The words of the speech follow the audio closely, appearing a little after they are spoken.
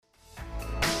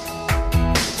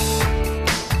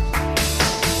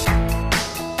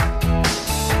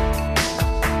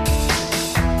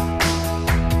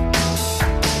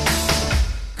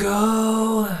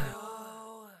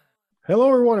Hello,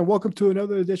 everyone, and welcome to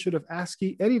another edition of Ask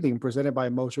Me Anything presented by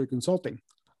Moser Consulting.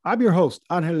 I'm your host,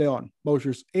 Angel Leon,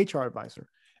 Moser's HR advisor.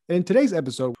 And in today's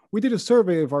episode, we did a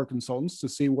survey of our consultants to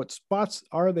see what spots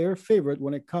are their favorite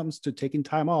when it comes to taking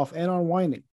time off and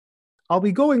unwinding. I'll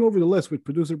be going over the list with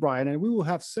producer Brian, and we will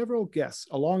have several guests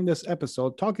along this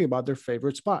episode talking about their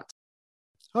favorite spots.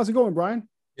 How's it going, Brian?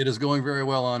 It is going very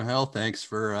well, Angel. Thanks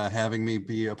for having me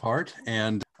be a part.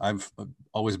 And I've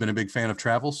always been a big fan of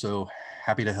travel, so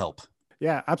happy to help.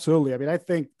 Yeah, absolutely. I mean, I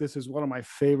think this is one of my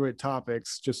favorite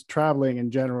topics, just traveling in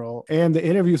general. And the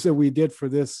interviews that we did for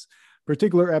this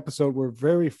particular episode were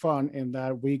very fun in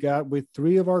that we got with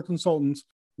three of our consultants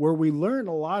where we learned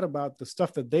a lot about the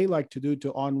stuff that they like to do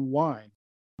to unwind.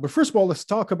 But first of all, let's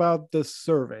talk about the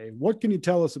survey. What can you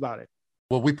tell us about it?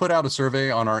 Well, we put out a survey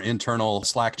on our internal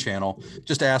Slack channel,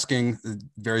 just asking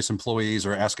various employees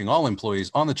or asking all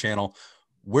employees on the channel,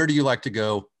 where do you like to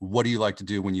go? What do you like to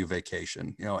do when you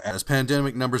vacation? You know, as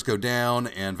pandemic numbers go down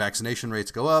and vaccination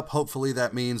rates go up, hopefully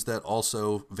that means that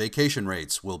also vacation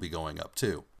rates will be going up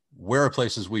too. Where are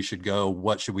places we should go?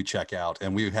 What should we check out?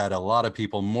 And we've had a lot of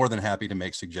people more than happy to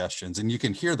make suggestions. And you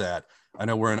can hear that. I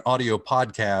know we're an audio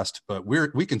podcast, but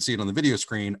we can see it on the video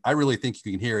screen. I really think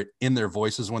you can hear it in their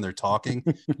voices when they're talking.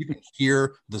 You can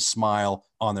hear the smile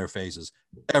on their faces.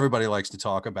 Everybody likes to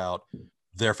talk about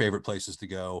their favorite places to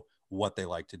go, what they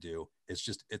like to do.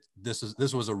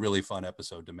 This was a really fun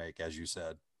episode to make, as you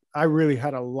said. I really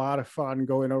had a lot of fun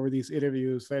going over these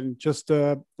interviews, and just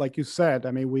like you said,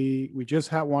 I mean, we just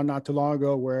had one not too long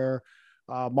ago where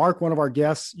Mark, one of our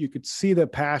guests, you could see the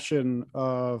passion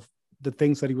of the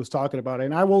things that he was talking about,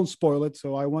 and I won't spoil it,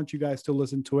 so I want you guys to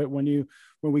listen to it when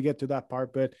we get to that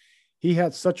part. But he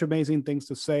had such amazing things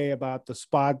to say about the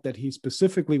spot that he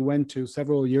specifically went to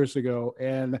several years ago,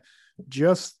 and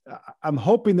just I'm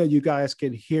hoping that you guys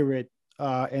can hear it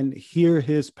and hear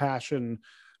his passion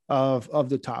of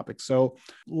the topic. So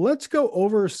let's go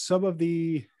over some of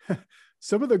the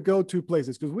go-to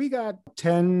places, because we got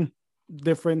 10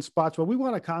 different spots, but we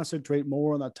want to concentrate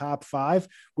more on the top 5.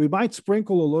 We might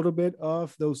sprinkle a little bit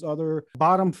of those other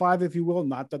bottom 5, if you will,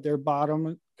 not that they're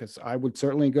bottom, because I would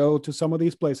certainly go to some of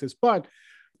these places, but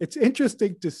it's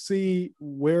interesting to see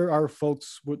where our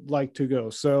folks would like to go.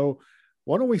 So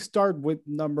why don't we start with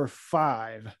number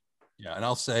 5? Yeah, and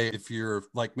I'll say, if you're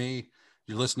like me,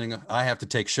 you're listening, I have to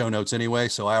take show notes anyway,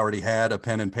 so I already had a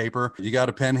pen and paper. You got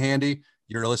a pen handy?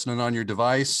 You're listening on your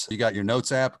device, you got your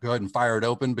notes app, go ahead and fire it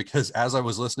open, because as I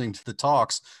was listening to the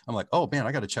talks, I'm like, oh man,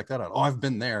 I got to check that out. Oh, I've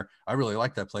been there. I really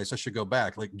like that place. I should go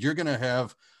back. Like, you're going to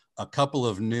have a couple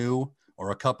of new or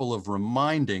a couple of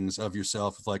remindings of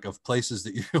yourself, of places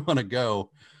that you want to go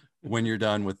when you're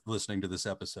done with listening to this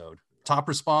episode. Top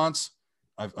response,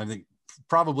 I think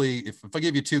probably, if I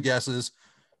give you 2 guesses,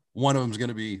 one of them is going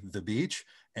to be the beach,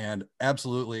 and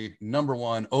absolutely number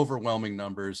 1, overwhelming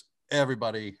numbers.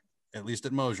 Everybody, at least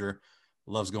at Moser,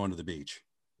 loves going to the beach.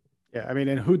 Yeah, I mean,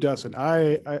 and who doesn't?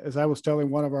 I as I was telling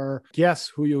one of our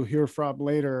guests who you'll hear from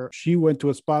later, she went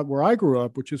to a spot where I grew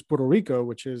up, which is Puerto Rico,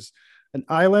 which is an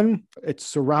island. It's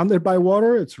surrounded by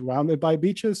water. It's surrounded by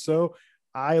beaches. So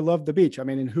I love the beach. I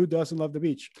mean, and who doesn't love the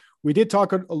beach? We did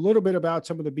talk a little bit about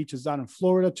some of the beaches down in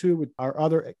Florida too with our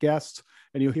other guests,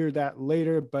 and you'll hear that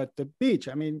later. But the beach,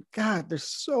 I mean, God, there's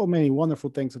so many wonderful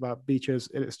things about beaches.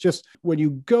 And it's just when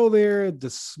you go there,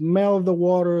 the smell of the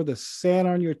water, the sand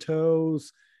on your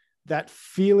toes, that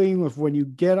feeling of when you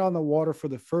get on the water for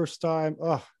the first time,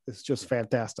 oh, it's just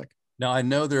fantastic. Now, I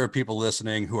know there are people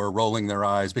listening who are rolling their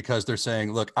eyes because they're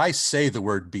saying, look, I say the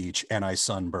word beach and I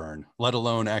sunburn, let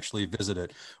alone actually visit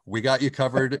it. We got you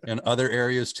covered in other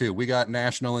areas too. We got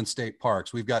national and state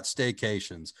parks. We've got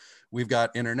staycations. We've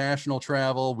got international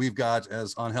travel. We've got,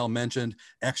 as Angel mentioned,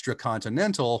 extra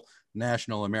continental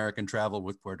national American travel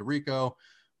with Puerto Rico.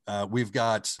 We've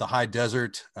got the high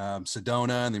desert,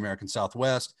 Sedona and the American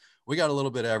Southwest. We got a little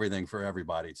bit of everything for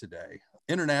everybody today.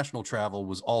 International travel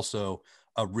was also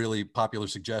a really popular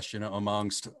suggestion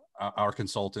amongst our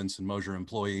consultants and Moser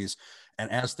employees. And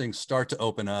as things start to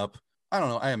open up, I don't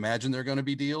know, I imagine there are going to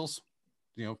be deals.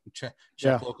 You know, check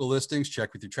local listings,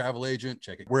 check with your travel agent,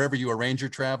 check it wherever you arrange your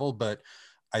travel. But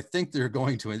I think they're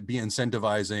going to be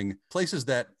incentivizing places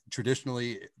that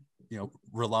traditionally,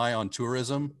 rely on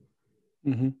tourism.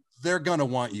 Mm-hmm. They're going to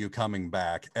want you coming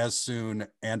back as soon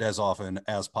and as often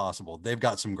as possible. They've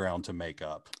got some ground to make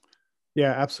up.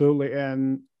 Yeah, absolutely.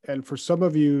 And for some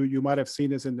of you, you might have seen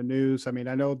this in the news. I mean,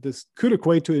 I know this could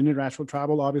equate to international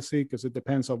travel, obviously, because it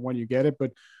depends on when you get it.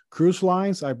 But cruise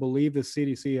lines, I believe the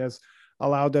CDC has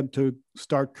allowed them to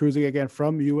start cruising again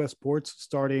from U.S. ports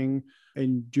starting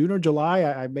in June or July.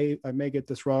 I may get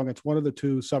this wrong. It's one of the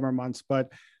 2 summer months,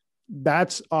 but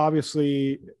that's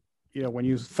obviously when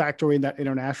you factor in that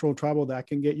international travel, that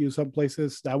can get you some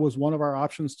places. That was one of our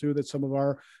options too, that some of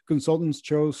our consultants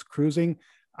chose, cruising.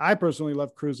 I personally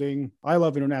love cruising. I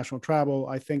love international travel.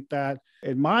 I think that,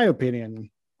 in my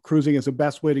opinion, cruising is the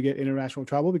best way to get international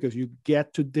travel because you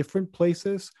get to different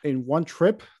places in one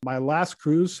trip. My last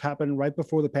cruise happened right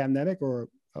before the pandemic, or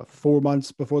 4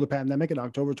 months before the pandemic, in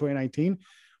October 2019.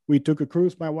 We took a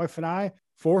cruise, my wife and I,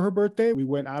 for her birthday. We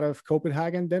went out of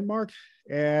Copenhagen, Denmark,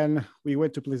 and we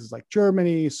went to places like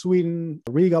Germany, Sweden,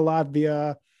 Riga,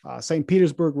 Latvia, St.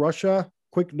 Petersburg, Russia.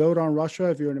 Quick note on Russia: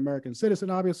 if you're an American citizen,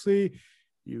 obviously,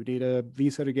 you need a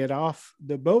visa to get off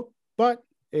the boat. But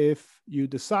if you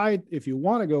decide, if you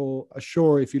want to go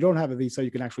ashore, if you don't have a visa, you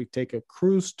can actually take a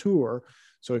cruise tour.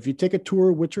 So if you take a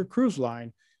tour with your cruise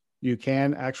line, you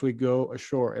can actually go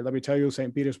ashore. And let me tell you,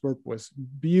 St. Petersburg was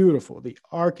beautiful. The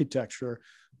architecture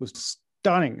was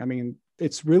stunning. I mean,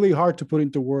 it's really hard to put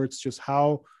into words just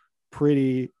how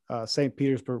pretty St.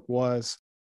 Petersburg was.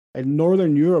 And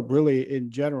Northern Europe, really,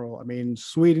 in general. I mean,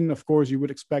 Sweden, of course, you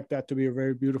would expect that to be a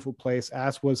very beautiful place,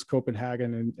 as was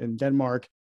Copenhagen and Denmark.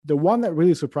 The one that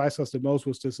really surprised us the most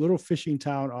was this little fishing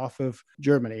town off of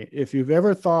Germany. If you've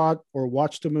ever thought or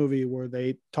watched a movie where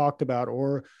they talked about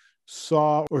or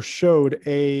saw or showed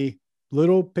a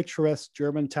little picturesque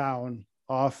German town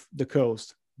off the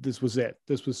coast, this was it.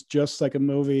 This was just like a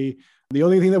movie. The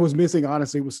only thing that was missing,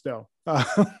 honestly, was snow.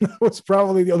 That was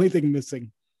probably the only thing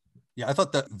missing. Yeah, I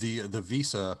thought that the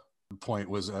visa point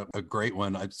was a great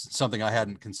one. It's something I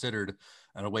hadn't considered,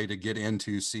 and a way to get in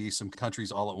to see some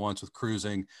countries all at once with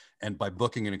cruising, and by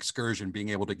booking an excursion, being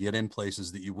able to get in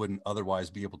places that you wouldn't otherwise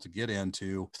be able to get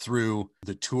into through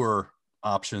the tour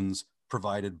options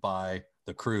provided by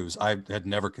the cruise. I had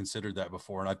never considered that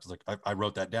before, and I was like, I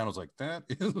wrote that down. I was like, that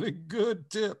is a good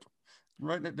tip. I'm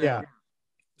writing it down. Yeah.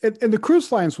 And the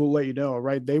cruise lines will let you know,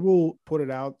 right? They will put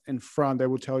it out in front. They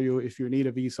will tell you if you need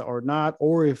a visa or not,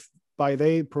 or if by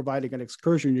they providing an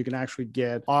excursion, you can actually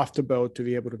get off the boat to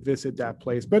be able to visit that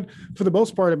place. But for the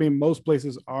most part, I mean, most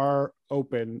places are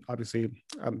open. Obviously,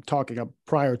 I'm talking up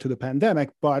prior to the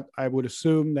pandemic, but I would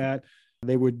assume that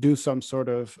they would do some sort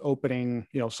of opening,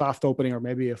 soft opening, or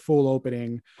maybe a full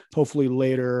opening, hopefully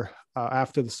later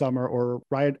after the summer, or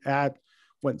right at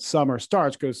when summer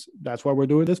starts, because that's why we're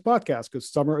doing this podcast, because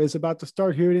summer is about to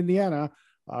start here in Indiana.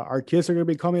 Our kids are going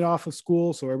to be coming off of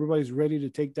school, so everybody's ready to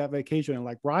take that vacation. And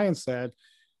like Brian said,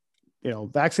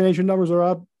 vaccination numbers are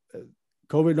up,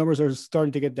 COVID numbers are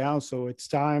starting to get down, so it's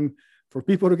time for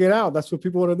people to get out. That's what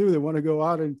people want to do. They want to go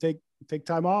out and take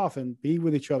time off and be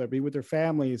with each other, be with their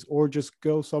families, or just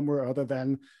go somewhere other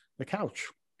than the couch.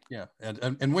 Yeah,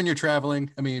 and when you're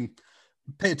traveling, I mean,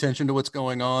 pay attention to what's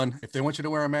going on. If they want you to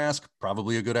wear a mask,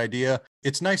 probably a good idea.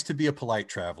 It's nice to be a polite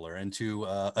traveler and to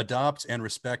adopt and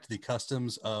respect the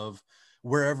customs of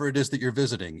wherever it is that you're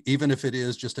visiting, even if it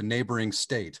is just a neighboring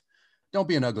state. Don't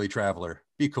be an ugly traveler.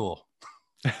 Be cool.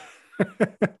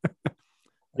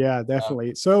 Yeah,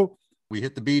 definitely. So we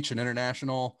hit the beach and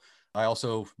international. I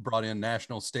also brought in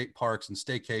national state parks and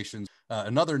staycations.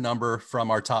 Another number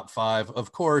from our top 5,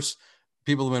 of course.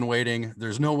 People have been waiting.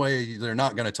 There's no way they're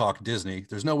not going to talk Disney.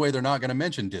 There's no way they're not going to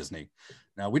mention Disney.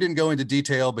 Now, we didn't go into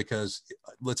detail because,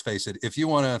 let's face it, if you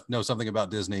want to know something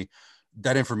about Disney,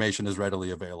 that information is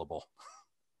readily available.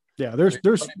 Yeah, there's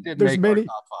many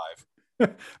top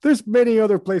 5. There's many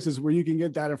other places where you can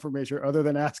get that information other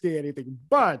than asking anything.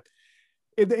 But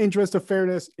in the interest of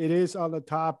fairness, it is on the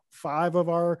top 5 of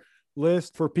our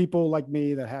list for people like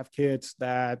me that have kids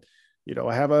that,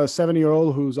 I have a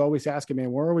 7-year-old who's always asking me,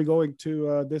 when are we going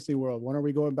to Disney World? When are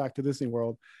we going back to Disney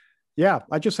World? Yeah,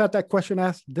 I just had that question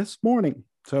asked this morning.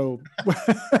 So,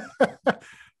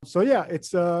 so yeah,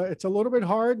 it's a little bit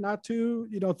hard not to,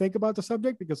 think about the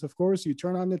subject, because of course you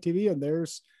turn on the TV and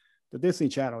there's the Disney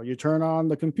Channel. You turn on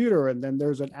the computer and then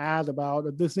there's an ad about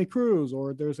a Disney cruise,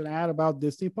 or there's an ad about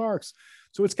Disney parks.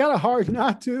 So it's kind of hard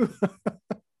not to.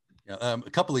 A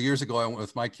couple of years ago, I went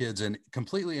with my kids, and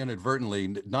completely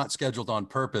inadvertently, not scheduled on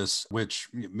purpose, which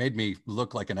made me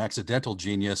look like an accidental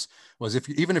genius, was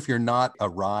even if you're not a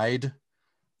ride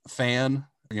fan,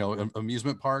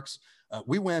 amusement parks,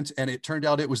 we went, and it turned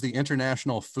out it was the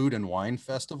International Food and Wine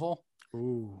Festival.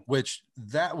 Ooh. Which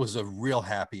that was a real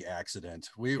happy accident.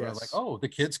 We were Yes. like, oh, the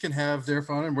kids can have their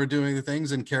fun, and we're doing the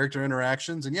things and character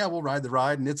interactions, and yeah, we'll ride the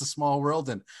ride, and it's a small world.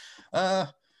 And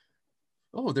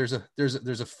there's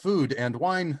a food and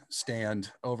wine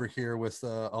stand over here with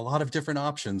a lot of different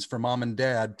options for mom and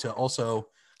dad to also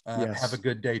Yes. have a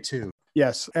good day too.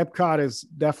 Yes, Epcot is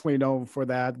definitely known for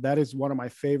that. That is one of my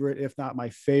favorite, if not my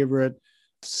favorite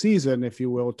season, if you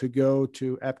will, to go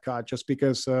to Epcot, just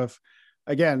because of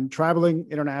again, traveling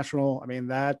international, I mean,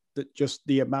 that just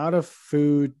the amount of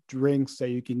food, drinks that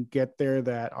you can get there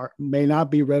that may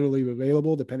not be readily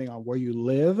available depending on where you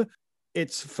live,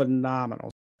 it's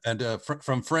phenomenal. And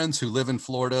from friends who live in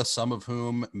Florida, some of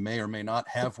whom may or may not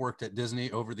have worked at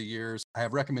Disney over the years, I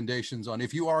have recommendations on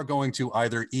if you are going to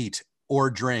either eat or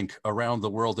drink around the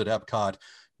world at Epcot,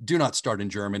 do not start in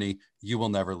Germany. You will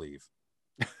never leave.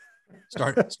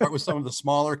 Start with some of the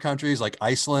smaller countries like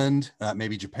Iceland,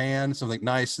 maybe Japan, something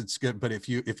nice. It's good. But if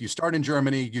you start in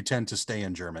Germany, you tend to stay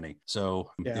in Germany.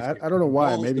 So Yeah, if I don't know your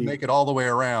why. goal is to Maybe make it all the way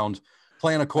around,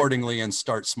 plan accordingly and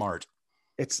start smart.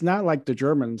 it's not like the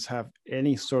Germans have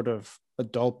any sort of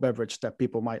adult beverage that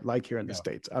people might like here in the Yeah.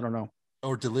 States. I don't know.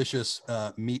 Or delicious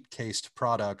meat cased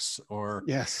products, or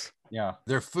Yes. yeah,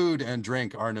 their food and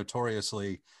drink are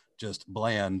notoriously just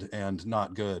bland and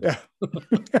not good. Yeah.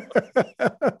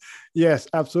 Yes,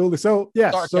 absolutely. So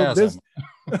yes, Sarcasm.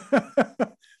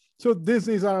 So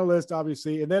Disney's on our list,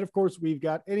 obviously. And then of course we've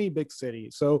got any big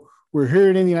city. So we're here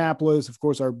in Indianapolis. Of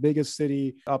course, our biggest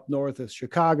city up north is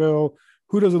Chicago.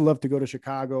 Who doesn't love to go to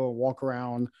Chicago and walk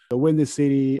around the Windy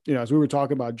City? You know, as we were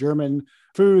talking about German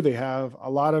food, they have a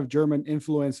lot of German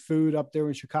influenced food up there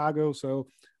in Chicago. So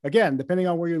again, depending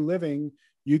on where you're living,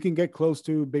 you can get close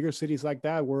to bigger cities like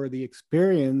that where the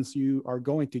experience you are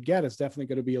going to get is definitely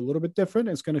going to be a little bit different.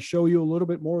 It's going to show you a little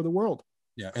bit more of the world.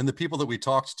 Yeah. And the people that we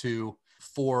talked to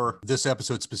for this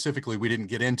episode specifically, we didn't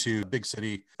get into big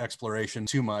city exploration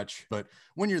too much, but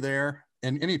when you're there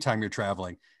and anytime you're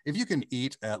traveling, if you can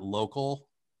eat at local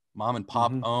mom and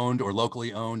pop owned or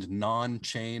locally owned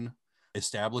non-chain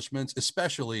establishments,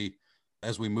 especially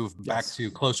as we move back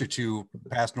to closer to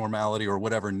past normality or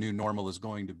whatever new normal is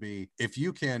going to be, if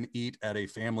you can eat at a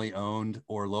family owned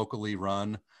or locally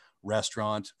run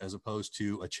restaurant as opposed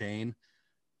to a chain,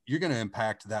 you're going to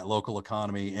impact that local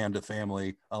economy and the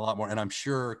family a lot more. And I'm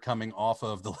sure coming off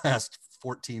of the last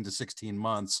 14 to 16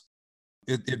 months,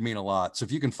 it'd mean a lot. So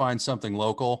if you can find something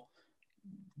local,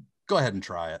 go ahead and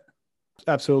try it.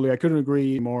 Absolutely. I couldn't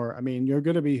agree more. I mean, you're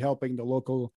going to be helping the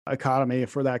local economy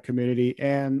for that community.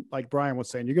 And like Brian was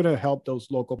saying, you're going to help those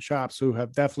local shops who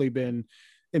have definitely been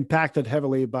impacted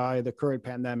heavily by the current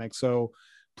pandemic. So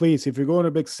please, if you're going to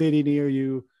a big city near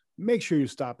you, make sure you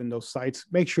stop in those sites.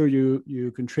 Make sure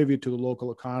you contribute to the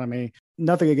local economy.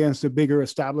 Nothing against the bigger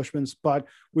establishments, but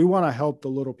we want to help the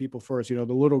little people first, you know,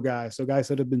 the little guys. So guys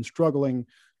that have been struggling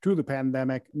through the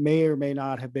pandemic may or may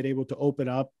not have been able to open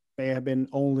up, may have been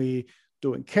only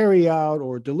doing carry out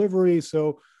or delivery.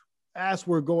 So as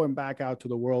we're going back out to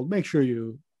the world, make sure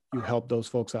you help those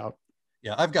folks out.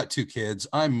 Yeah, I've got 2 kids.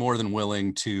 I'm more than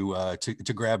willing to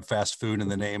grab fast food in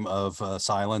the name of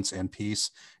silence and peace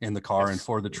in the car and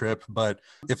for the trip. But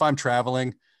if I'm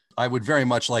traveling, I would very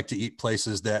much like to eat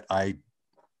places that I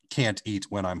can't eat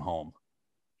when I'm home.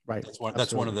 Right.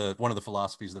 That's one of the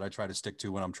philosophies that I try to stick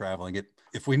to when I'm traveling.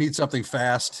 If we need something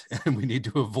fast and we need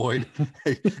to avoid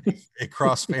a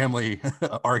cross family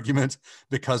argument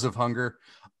because of hunger,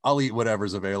 I'll eat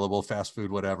whatever's available, fast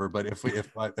food, whatever. But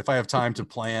if I have time to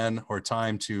plan or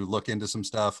time to look into some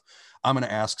stuff, I'm going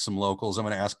to ask some locals. I'm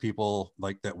going to ask people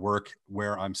like that work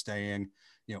where I'm staying.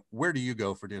 You know, where do you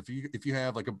go for dinner? If you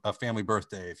have like a family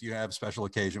birthday, if you have a special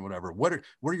occasion, whatever, what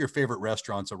are your favorite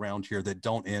restaurants around here that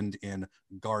don't end in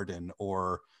garden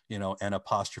or, you know, an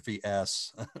apostrophe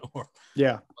S or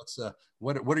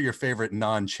what are your favorite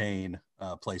non-chain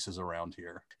places around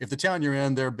here? If the town you're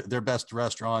in, their best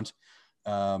restaurant,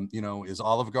 you know, is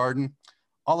Olive Garden.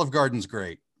 Olive Garden's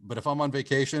great, but if I'm on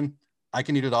vacation, I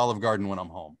can eat at Olive Garden when I'm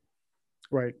home.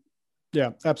 Right.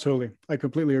 Yeah, absolutely. I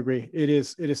completely agree. It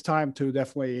is time to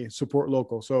definitely support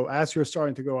local. So as you're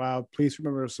starting to go out, please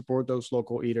remember to support those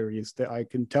local eateries. That I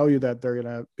can tell you that they're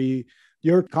going to be,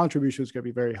 your contribution is going to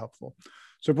be very helpful.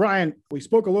 So Brian, we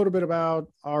spoke a little bit about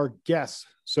our guests.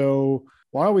 So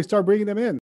why don't we start bringing them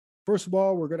in? First of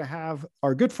all, we're going to have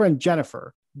our good friend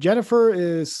Jennifer. Jennifer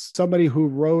is somebody who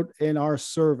wrote in our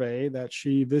survey that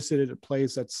she visited a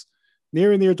place that's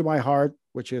near and dear to my heart,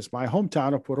 which is my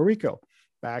hometown of Puerto Rico.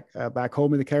 Back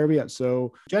home in the Caribbean.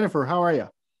 So Jennifer, how are you?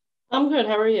 I'm good.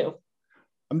 How are you?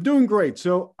 I'm doing great.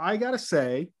 So I got to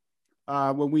say,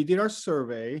 when we did our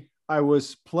survey, I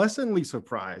was pleasantly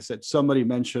surprised that somebody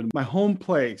mentioned my home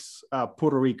place,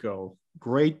 Puerto Rico.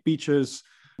 Great beaches,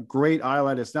 great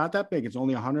island. It's not that big. It's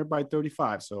only 100 by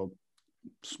 35. So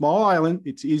small island.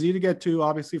 It's easy to get to,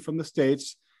 obviously, from the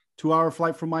States. 2-hour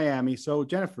flight from Miami. So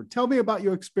Jennifer, tell me about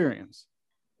your experience.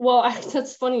 Well,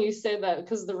 that's funny you say that,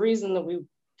 because the reason that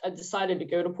I decided to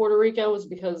go to Puerto Rico was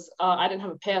because I didn't have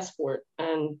a passport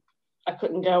and I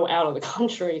couldn't go out of the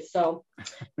country. So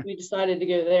we decided to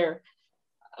go there.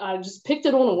 I just picked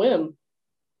it on a whim.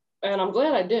 And I'm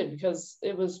glad I did, because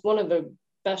it was one of the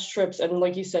best trips. And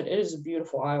like you said, it is a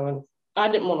beautiful island.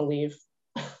 I didn't want to leave.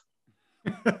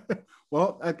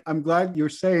 Well, I'm glad you're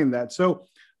saying that. So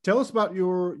tell us about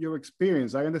your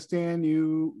experience. I understand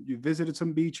you visited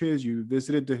some beaches, you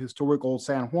visited the historic Old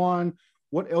San Juan.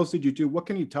 What else did you do? What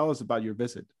can you tell us about your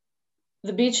visit?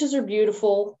 The beaches are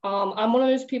beautiful. I'm one of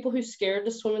those people who's scared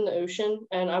to swim in the ocean,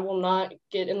 and I will not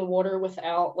get in the water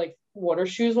without like water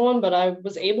shoes on, but I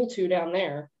was able to down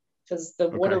there because the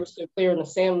water was so clear and the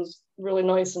sand was really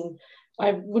nice, and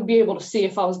I would be able to see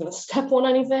if I was going to step on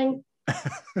anything.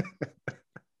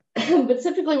 But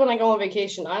typically when I go on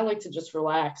vacation, I like to just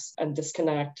relax and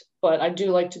disconnect, but I do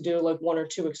like to do like one or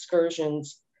two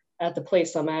excursions at the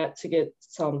place I'm at to get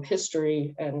some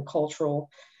history and cultural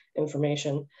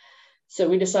information. So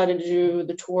we decided to do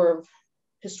the tour of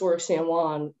historic San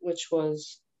Juan, which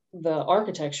was, the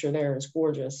architecture there is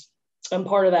gorgeous. And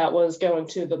part of that was going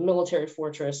to the military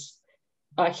fortress.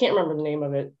 I can't remember the name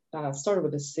of it. It started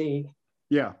with a C.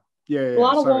 Yeah. A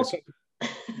lot of walking.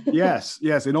 Yes.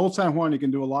 In Old San Juan, you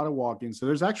can do a lot of walking. So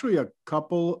there's actually a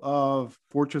couple of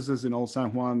fortresses in Old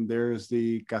San Juan. There's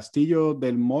the Castillo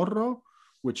del Morro,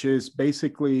 which is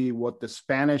basically what the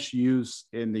Spanish used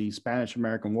in the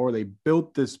Spanish-American War. They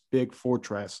built this big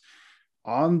fortress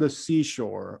on the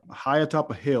seashore, high atop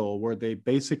a hill, where they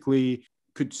basically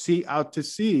could see out to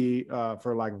sea,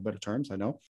 for lack of better terms, I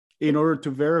know, in order to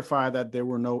verify that there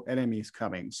were no enemies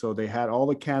coming. So they had all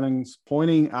the cannons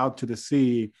pointing out to the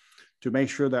sea to make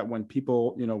sure that when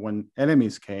people, when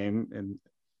enemies came, and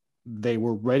they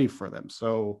were ready for them.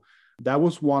 So that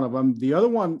was one of them. The other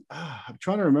one, I'm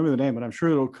trying to remember the name, but I'm sure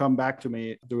it'll come back to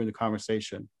me during the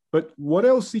conversation. But what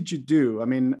else did you do? I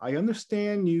mean, I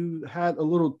understand you had a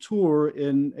little tour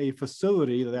in a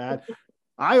facility that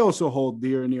I also hold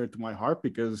dear and near to my heart,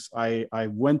 because I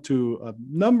went to a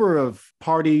number of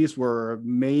parties where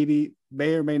may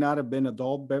or may not have been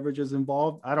adult beverages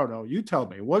involved. I don't know. You tell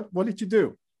me. What did you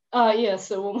do? Yeah,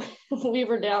 so when we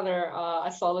were down there, I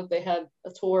saw that they had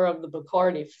a tour of the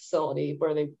Bacardi facility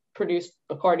where they produced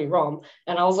Bacardi rum.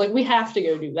 And I was like, we have to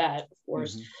go do that, of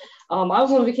course. Mm-hmm. I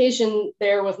was on vacation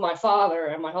there with my father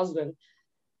and my husband.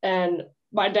 And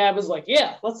my dad was like,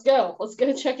 yeah, let's go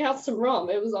check out some rum.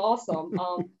 It was awesome.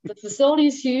 The facility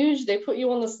is huge. They put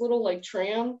you on this little like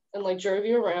tram and like drove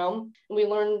you around. And we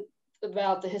learned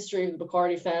about the history of the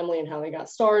Bacardi family and how they got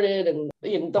started, and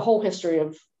the whole history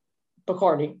of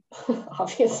Bacardi,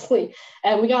 obviously.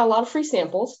 And we got a lot of free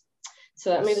samples.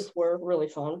 So that made the tour really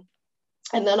fun.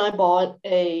 And then I bought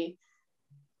a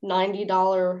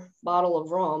 $90 bottle of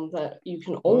rum that you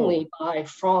can only buy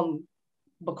from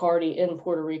Bacardi in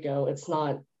Puerto Rico. It's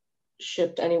not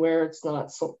shipped anywhere. It's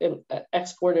not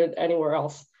exported anywhere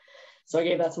else. So I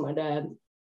gave that to my dad.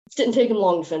 It didn't take him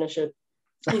long to finish it.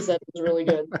 He said it was really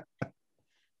good.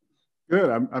 Good.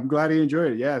 I'm glad he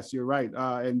enjoyed it. Yes, you're right.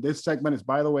 And this segment is,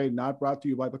 by the way, not brought to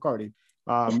you by Bacardi.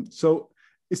 So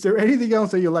is there anything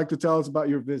else that you'd like to tell us about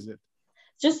your visit?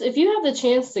 Just if you have the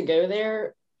chance to go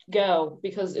there, go,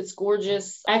 because it's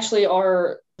gorgeous. Actually,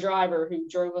 our driver who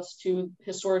drove us to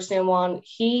historic San Juan,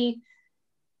 he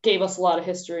gave us a lot of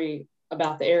history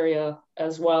about the area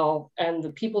as well. And the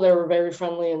people there were very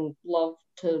friendly and love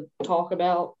to talk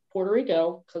about Puerto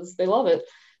Rico because they love it.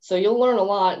 So you'll learn a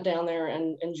lot down there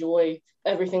and enjoy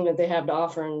everything that they have to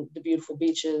offer, and the beautiful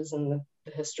beaches and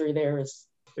the history there is.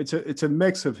 It's a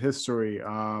mix of history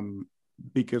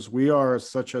because we are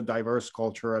such a diverse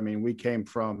culture. I mean, we came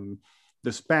from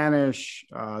the Spanish,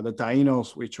 the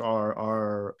Taínos, which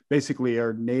are basically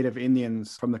our native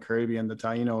Indians from the Caribbean, the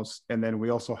Taínos. And then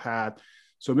we also had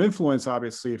some influence,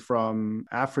 obviously, from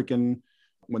African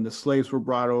when the slaves were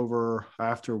brought over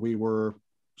after we were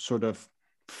sort of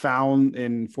found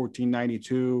in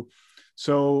 1492.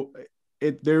 So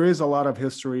there is a lot of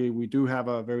history. We do have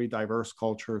a very diverse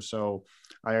culture. So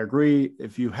I agree.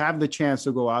 If you have the chance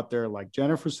to go out there, like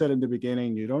Jennifer said in the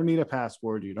beginning, you don't need a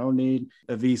passport. You don't need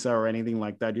a visa or anything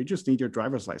like that. You just need your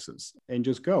driver's license and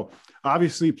just go.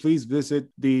 Obviously, please visit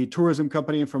the tourism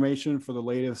company information for the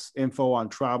latest info on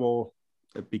travel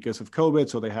because of COVID.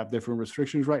 So they have different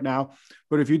restrictions right now.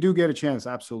 But if you do get a chance,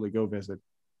 absolutely go visit.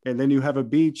 And then you have a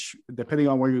beach, depending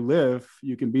on where you live,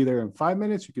 you can be there in 5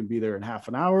 minutes. You can be there in half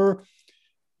an hour.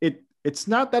 It's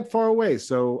not that far away.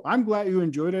 So I'm glad you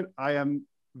enjoyed it. I am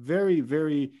very,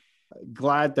 very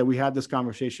glad that we had this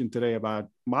conversation today about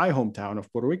my hometown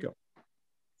of Puerto Rico.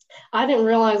 I didn't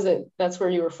realize that that's where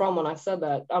you were from when I said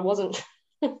that. I wasn't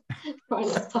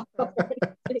trying to talk about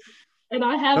anything. And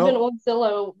I have been on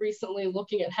Zillow recently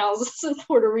looking at houses in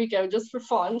Puerto Rico just for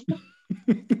fun.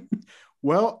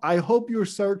 Well, I hope your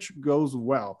search goes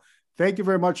well. Thank you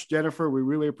very much, Jennifer. We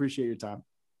really appreciate your time.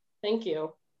 Thank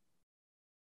you.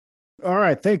 All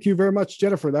right. Thank you very much,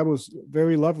 Jennifer. That was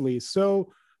very lovely.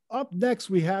 So up next,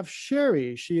 we have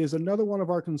Sherry. She is another one of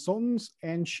our consultants,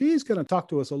 and she's going to talk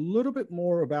to us a little bit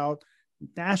more about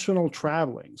national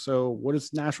traveling. So what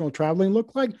does national traveling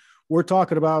look like? We're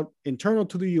talking about internal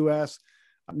to the U.S.,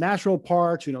 national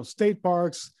parks, state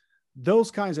parks,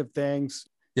 those kinds of things.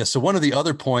 Yeah. So one of the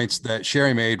other points that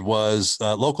Sherry made was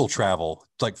local travel,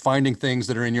 like finding things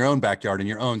that are in your own backyard, in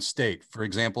your own state. For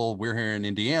example, we're here in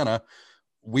Indiana.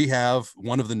 We have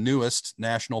one of the newest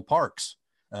national parks,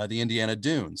 the Indiana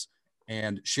Dunes.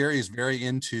 And Sherry is very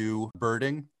into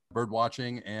birding, bird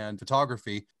watching, and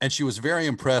photography. And she was very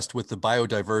impressed with the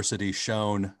biodiversity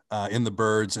shown in the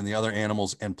birds and the other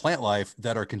animals and plant life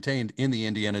that are contained in the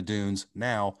Indiana Dunes,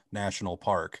 now National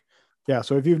Park. Yeah.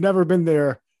 So if you've never been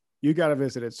there, you got to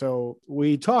visit it. So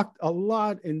we talked a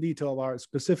lot in detail about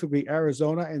specifically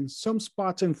Arizona and some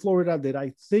spots in Florida that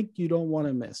I think you don't want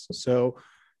to miss. So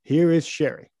here is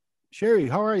Sherry. Sherry,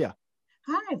 how are you?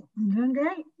 Hi, I'm doing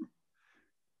great.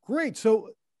 Great. So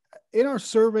in our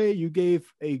survey, you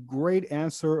gave a great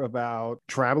answer about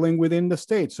traveling within the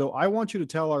state. So I want you to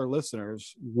tell our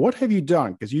listeners, what have you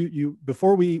done? Because you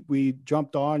before we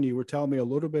jumped on, you were telling me a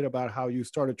little bit about how you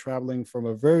started traveling from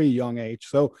a very young age.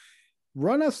 So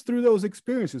run us through those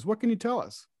experiences. What can you tell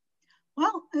us?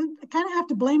 Well, I kind of have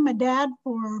to blame my dad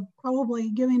for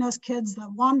probably giving us kids the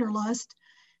wanderlust.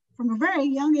 From a very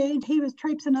young age, he was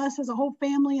traipsing us as a whole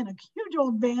family in a huge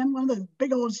old van, one of those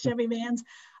big old Chevy vans,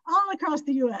 all across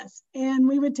the U.S. And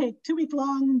we would take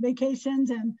 2-week-long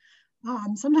vacations, and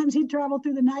sometimes he'd travel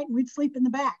through the night and we'd sleep in the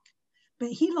back. But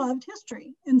he loved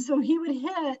history. And so he would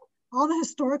hit all the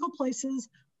historical places,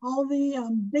 all the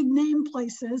big name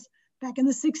places, back in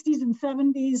the 60s and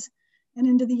 70s and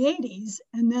into the 80s.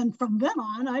 And then from then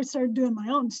on, I started doing my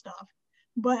own stuff.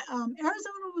 But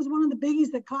Arizona was one of the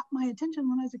biggies that caught my attention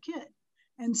when I was a kid.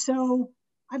 And so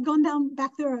I've gone down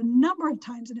back there a number of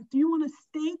times. And if you want a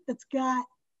state that's got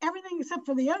everything except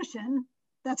for the ocean,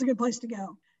 that's a good place to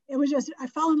go. It was just, I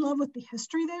fell in love with the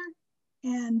history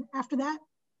there. And after that,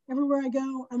 everywhere I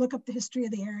go, I look up the history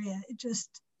of the area.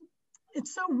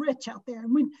 It's so rich out there.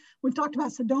 And we've talked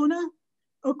about Sedona,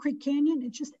 Oak Creek Canyon.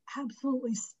 It's just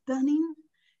absolutely stunning.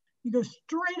 You go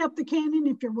straight up the canyon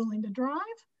if you're willing to drive,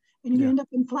 and you end up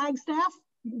in Flagstaff.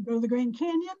 You can go to the Grand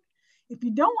Canyon. If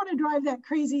you don't want to drive that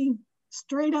crazy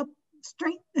straight,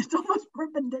 it's almost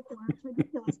perpendicular. It's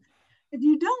ridiculous. If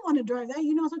you don't want to drive that,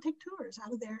 you can also take tours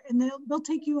out of there, and they'll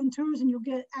take you on tours, and you'll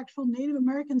get actual Native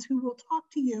Americans who will talk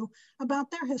to you about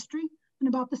their history and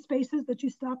about the spaces that you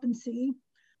stop and see,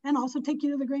 and also take you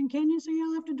to the Grand Canyon so you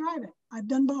don't have to drive it. I've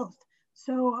done both.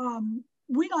 So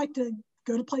we like to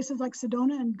go to places like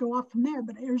Sedona and go off from there,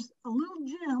 but there's a little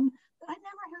gem that I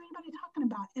never hear anybody talking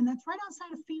about, and that's right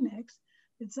outside of Phoenix.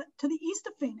 It's to the east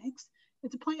of Phoenix.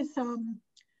 It's a place,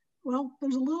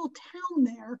 there's a little town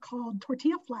there called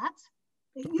Tortilla Flats.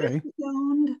 It used to be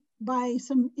owned by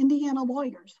some Indiana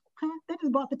lawyers. They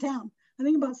just bought the town. I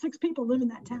think about 6 people live in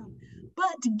that town.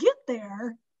 But to get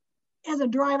there is a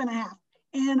drive and a half.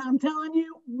 And I'm telling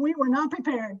you, we were not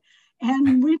prepared.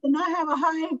 And we did not have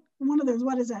one of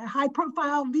those, high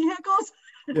profile vehicles.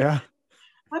 Yeah.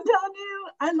 I'm telling you,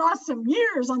 I lost some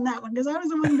years on that one because I was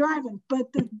the one driving,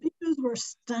 but the views were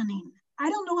stunning. I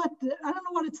don't know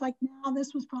what it's like now.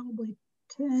 This was probably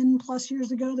 10 plus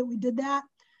years ago that we did that.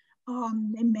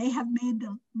 They may have made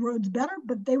the roads better,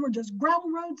 but they were just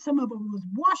gravel roads. Some of them was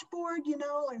washboard,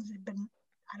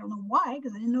 I don't know why,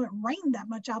 because I didn't know it rained that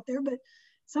much out there, but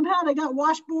somehow they got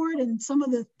washboard, and some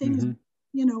of the things,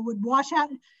 would wash out,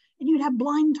 and you'd have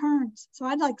blind turns. So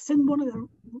I'd send one of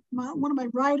my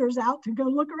riders out to go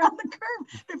look around the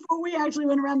curve before we actually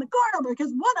went around the corner,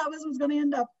 because one of us was going to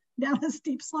end up down a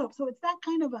steep slope. So it's that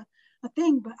kind of a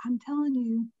thing, but I'm telling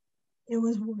you, it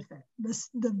was worth it.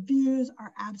 The views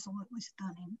are absolutely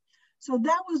stunning. So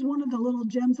that was one of the little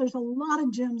gems. There's a lot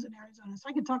of gems in Arizona, so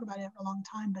I could talk about it for a long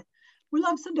time, but we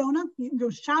love Sedona. You can go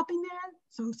shopping there.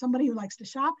 So somebody who likes to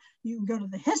shop, you can go to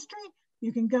the history,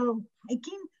 you can go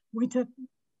hiking. We took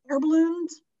air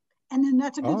balloons, and then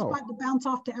that's a good spot to bounce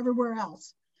off to everywhere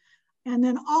else. And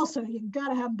then also you got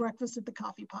to have breakfast at the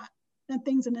coffee pot. That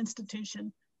thing's an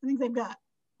institution. I think they've got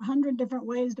 100 different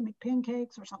ways to make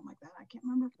pancakes or something like that. I can't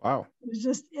remember. Wow.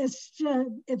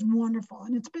 It's wonderful.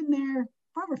 And it's been there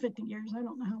for over 50 years. I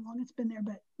don't know how long it's been there,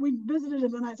 but we visited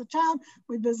it when I was a child.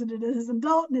 We visited it as an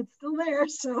adult, and it's still there.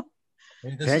 So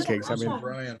pancakes,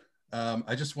 Brian.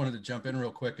 I just wanted to jump in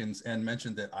real quick and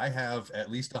mention that I have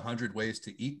at least 100 ways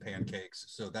to eat pancakes.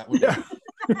 So that would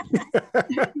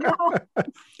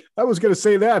I was going to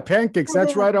say that pancakes.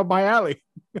 That's right up my alley.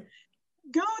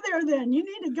 Go there then. You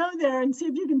need to go there and see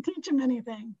if you can teach them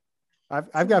anything.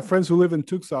 I've got friends who live in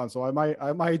Tucson, so I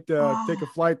might take a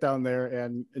flight down there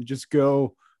and just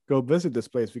go visit this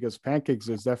place, because pancakes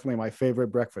is definitely my favorite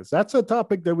breakfast. That's a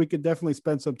topic that we could definitely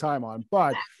spend some time on.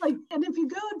 But and if you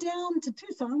go down to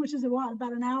Tucson, which is about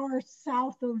an hour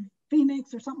south of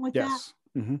Phoenix or something like that,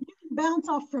 you can bounce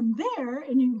off from there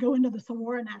and you can go into the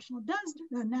Saguaro National Desert.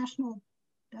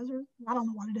 I don't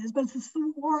know what it is, but it's the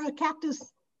Saguaro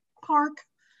Cactus Park,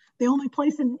 the only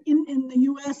place in the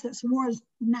U.S. that saguaros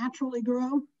naturally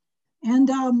grow. And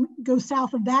go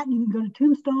south of that, and you can go to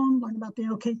Tombstone, learn about the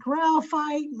OK Corral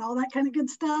fight and all that kind of good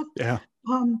stuff. Yeah.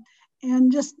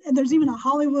 And there's even a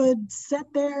Hollywood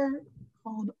set there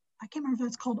called, I can't remember if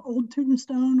that's called Old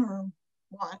Tombstone or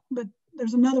what, but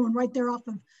there's another one right there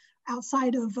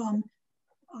outside of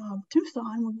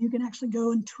Tucson, where you can actually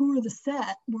go and tour the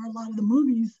set where a lot of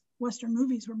the Western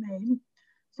movies were made.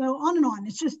 So on and on.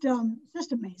 It's just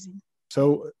amazing.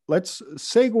 So let's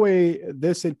segue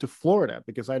this into Florida,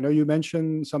 because I know you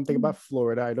mentioned something about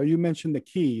Florida. I know you mentioned the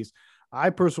Keys. I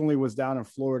personally was down in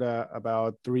Florida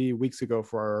about 3 weeks ago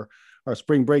for our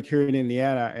spring break here in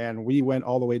Indiana, and we went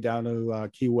all the way down to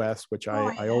Key West, which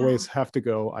I always have to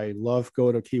go. I love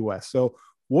going to Key West. So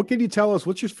what can you tell us?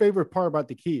 What's your favorite part about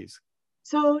the Keys?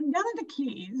 So down at the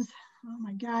Keys, oh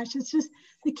my gosh, it's just,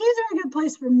 the Keys are a good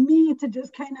place for me to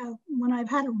just kind of, when I've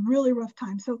had a really rough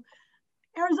time. So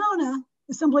Arizona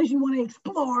is someplace you want to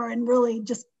explore and really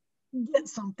just get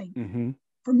something.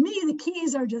 For me, the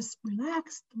Keys are just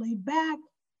relaxed, laid back.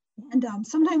 And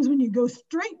sometimes when you go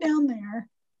straight down there,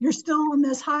 you're still on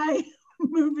this high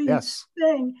moving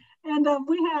thing. And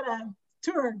we had a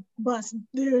tour bus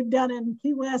dude down in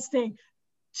Key West saying,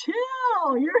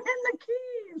 chill, you're in the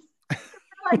Keys.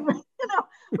 Like, we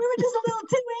were just a little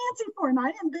too antsy for him.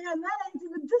 I didn't think I was that antsy,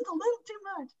 but just a little too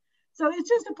much. So it's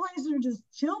just a place to just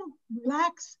chill,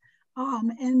 relax.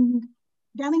 And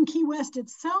down in Key West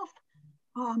itself,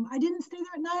 I didn't stay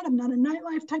there at night. I'm not a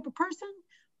nightlife type of person,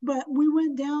 but we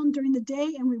went down during the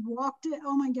day and we walked it.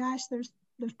 Oh my gosh, there's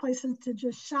places to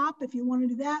just shop if you want to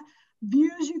do that.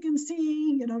 Views you can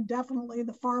see, definitely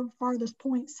the farthest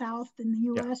point south in the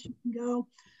U.S. you can go.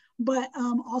 But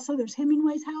also there's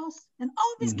Hemingway's house and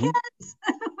all these cats.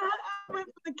 I went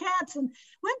for the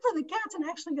cats and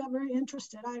actually got very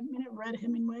interested. I read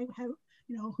Hemingway,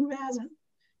 who hasn't,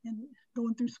 in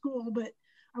going through school, but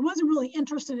I wasn't really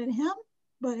interested in him,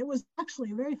 but it was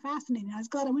actually very fascinating. I was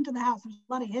glad I went to the house. There's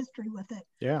a lot of history with it.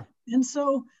 Yeah. And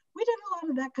so we did a lot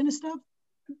of that kind of stuff,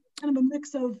 kind of a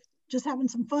mix of just having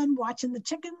some fun, watching the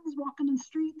chickens walking in the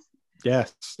streets.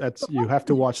 Yes, you have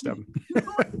to watch them.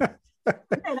 I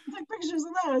took pictures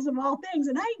of those, of all things.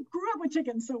 And I grew up with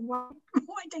chickens, so why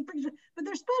take pictures? But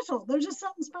they're special. There's just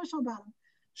something special about them.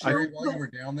 Sherry, while you were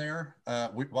down there,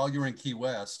 while you were in Key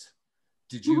West,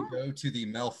 did you go to the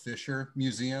Mel Fisher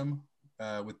Museum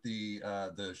with the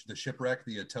shipwreck,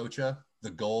 the Atocha,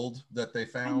 the gold that they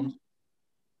found?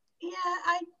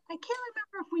 I can't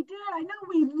remember if we did. I know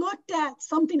we looked at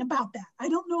something about that. I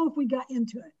don't know if we got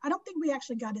into it. I don't think we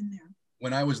actually got in there.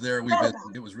 When I was there, we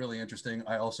visited. It was really interesting.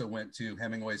 I also went to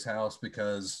Hemingway's house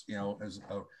because, as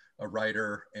a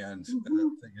writer, and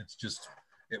it's just,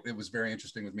 it was very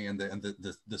interesting with me, and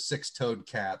the six-toed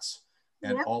cats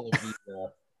and all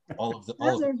of the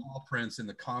paw prints in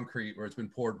the concrete where it's been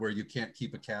poured, where you can't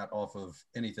keep a cat off of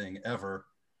anything ever.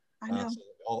 I know. So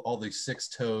all these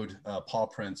six-toed paw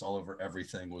prints all over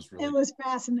everything was really. It was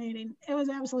fascinating. It was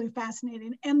absolutely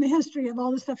fascinating, and the history of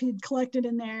all the stuff he had collected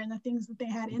in there and the things that they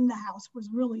had in the house was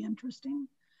really interesting.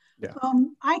 Yeah.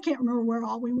 I can't remember where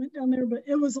all we went down there, but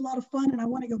it was a lot of fun, and I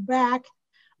want to go back.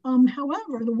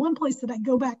 However, the one place that I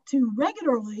go back to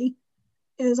regularly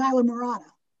is Isla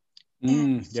Morada.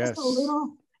 And it's just a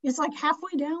little. It's like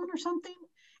halfway down or something,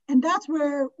 and that's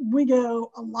where we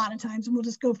go a lot of times, and we'll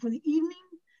just go for the evening.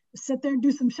 Sit there and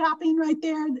do some shopping right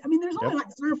there. I mean, there's only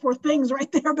like 3 or 4 things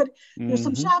right there, but there's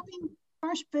some shopping,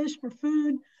 fresh fish for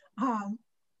food,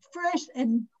 fresh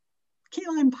and key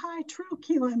lime pie, true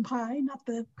key lime pie, not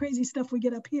the crazy stuff we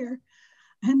get up here.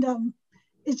 And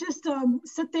it's just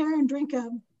sit there and drink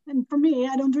and for me,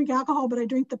 I don't drink alcohol, but I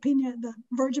drink the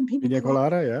virgin pina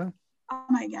colada. Yeah. Oh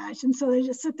my gosh. And so they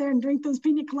just sit there and drink those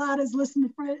pina coladas, listen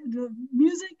to the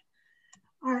music.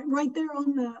 All right, right there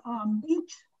on the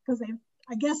beach, because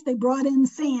I guess they brought in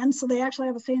sand, so they actually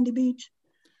have a sandy beach.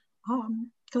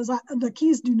 Because the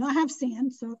Keys do not have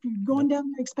sand, so if you're going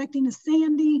down there expecting a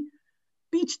sandy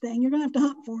beach thing, you're gonna have to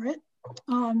hunt for it.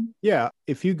 Yeah,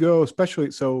 if you go,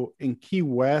 especially so in Key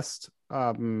West,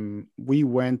 we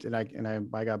went and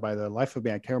I got, by the life of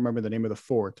me, I can't remember the name of the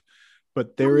fort,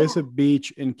 but there is a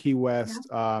beach in Key West.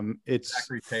 It's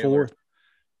Zachary Taylor.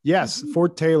 Yes,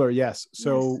 Fort Taylor. Yes.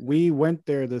 So Yes. we went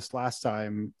there this last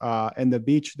time, and the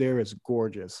beach there is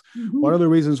gorgeous. Mhm. One of the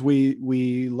reasons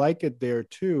we like it there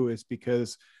too is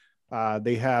because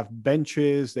they have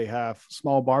benches, they have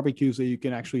small barbecues that you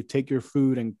can actually take your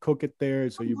food and cook it there.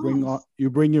 So you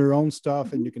bring your own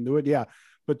stuff and you can do it. Yeah.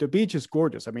 But the beach is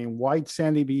gorgeous. I mean, white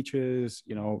sandy beaches,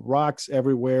 rocks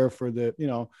everywhere for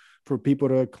people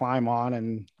to climb on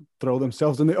and throw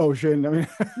themselves in the ocean. I mean,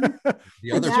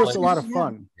 The other it's just place, a lot of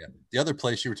fun. Yeah. The other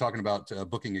place you were talking about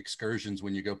booking excursions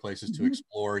when you go places to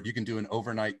explore, you can do an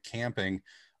overnight camping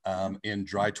in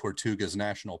Dry Tortugas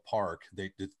National Park.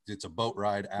 It's a boat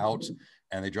ride out,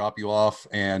 and they drop you off,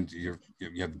 and you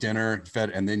have dinner, fed,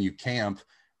 and then you camp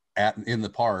in the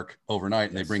park overnight,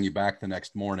 and they bring you back the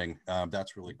next morning.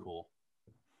 That's really cool.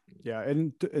 Yeah,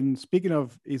 and speaking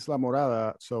of Isla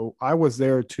Morada, so I was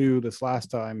there too this last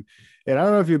time, and I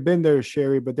don't know if you've been there,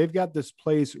 Sherry, but they've got this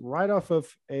place right off of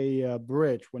a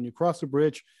bridge. When you cross the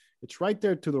bridge, it's right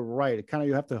there to the right. It kind of,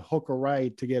 you have to hook a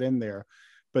ride to get in there,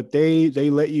 but they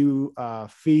let you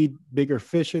feed bigger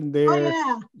fish in there. Oh,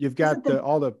 yeah. You've got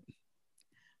all the.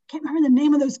 Can't remember the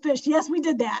name of those fish. Yes, we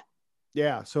did that.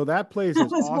 Yeah, so that place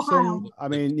is awesome. Wild. I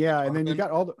mean, yeah, and then you got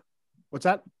all the. What's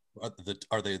that?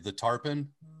 Are they the tarpon?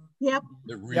 Yep.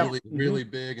 They're really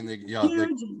big, and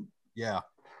yeah.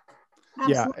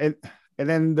 And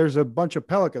then there's a bunch of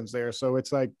pelicans there, so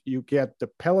it's like you get the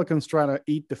pelicans trying to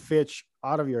eat the fish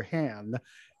out of your hand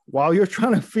while you're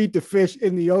trying to feed the fish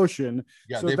in the ocean.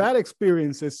 Yeah, so that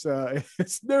experience is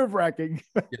it's nerve-wracking.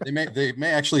 Yeah, they may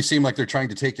actually seem like they're trying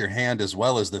to take your hand as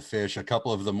well as the fish. A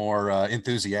couple of the more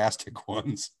enthusiastic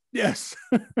ones. Yes.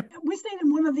 We stayed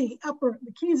in one of the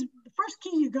keys, the first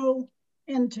key you go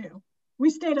into. We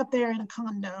stayed up there in a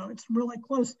condo. It's really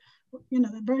close.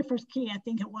 The very first key, I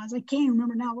think it was. I can't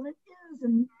remember now what it is,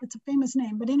 and it's a famous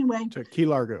name. But anyway. To Key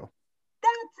Largo.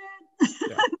 That's it.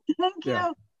 Yeah. Thank you.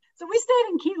 Yeah. So we stayed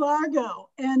in Key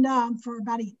Largo and for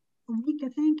about a week, I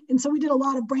think. And so we did a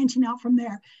lot of branching out from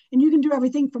there. And you can do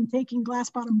everything from taking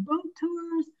glass bottom boat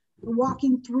tours, to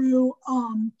walking through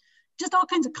just all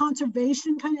kinds of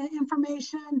conservation kind of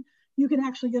information. You can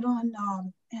actually get on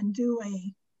and do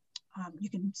you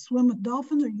can swim with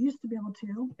dolphins, or you used to be able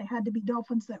to. They had to be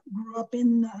dolphins that grew up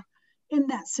in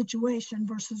that situation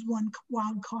versus one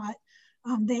wild caught.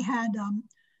 They had,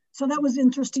 so that was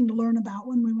interesting to learn about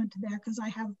when we went to there, because I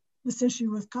have this issue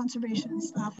with conservation and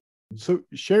stuff. So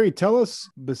Sherry, tell us,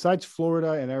 besides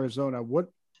Florida and Arizona,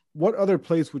 what other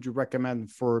place would you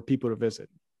recommend for people to visit?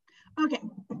 Okay,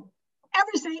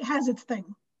 every state has its thing.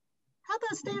 How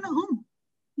about staying at home?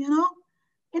 Indiana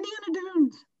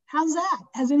Dunes. How's that?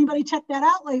 Has anybody checked that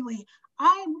out lately?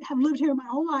 I have lived here my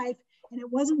whole life, and it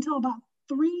wasn't until about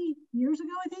 3 years ago,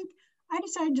 I think, I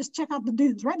decided to just check out the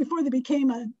dunes right before they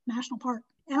became a national park.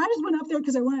 And I just went up there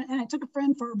because I wanted, and I took a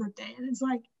friend for her birthday. And it's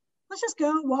like, let's just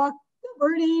go walk, go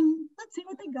birding. Let's see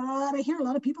what they got. I hear a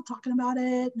lot of people talking about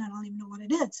it, and I don't even know what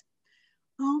it is.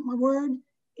 Oh, my word.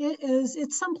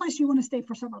 It's someplace you want to stay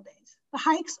for several days. The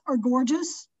hikes are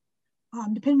gorgeous.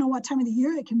 Depending on what time of the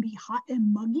year, it can be hot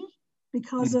and muggy,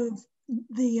 because of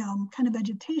the kind of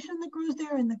vegetation that grows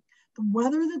there and the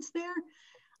weather that's there.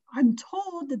 I'm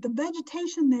told that the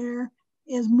vegetation there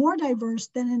is more diverse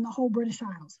than in the whole British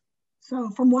Isles. So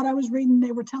from what I was reading,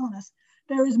 they were telling us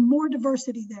there is more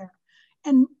diversity there.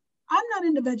 And I'm not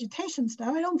into vegetation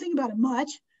stuff. I don't think about it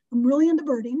much. I'm really into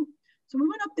birding. So we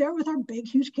went up there with our big,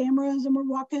 huge cameras, and we're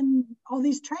walking all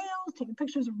these trails, taking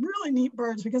pictures of really neat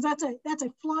birds, because that's a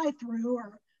fly through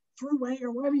or throughway or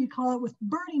whatever you call it with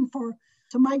birding for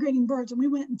some migrating birds. And we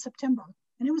went in September,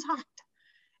 and it was hot.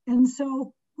 And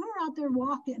so we were out there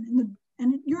walking,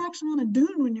 and you're actually on a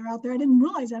dune when you're out there. I didn't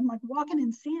realize that. I'm like walking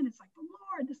in sand. It's like, the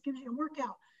Lord, this gives you a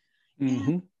workout.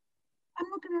 And I'm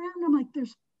looking around, I'm like,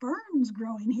 there's ferns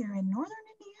growing here in northern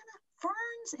Indiana,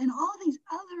 ferns and all these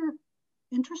other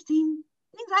interesting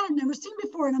things I had never seen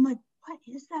before. And I'm like, what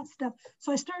is that stuff?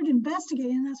 So I started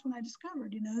investigating, and that's when I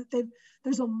discovered, that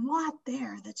there's a lot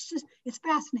there that's just, it's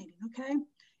fascinating, okay?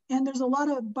 And there's a lot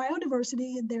of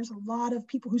biodiversity, and there's a lot of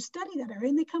people who study that area,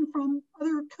 and they come from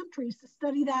other countries to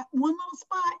study that one little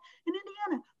spot in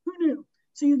Indiana. Who knew?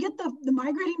 So you get the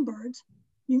migrating birds.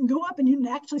 You can go up and you can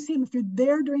actually see them. If you're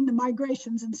there during the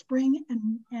migrations in spring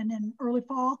and in early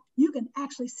fall, you can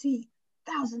actually see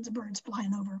thousands of birds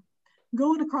flying over,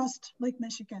 going across Lake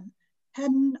Michigan,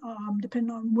 heading,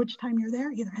 depending on which time you're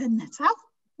there, either heading south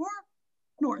or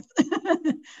north.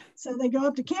 So they go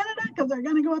up to Canada because they're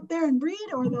going to go up there and breed,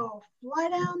 or they'll fly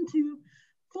down to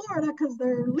Florida because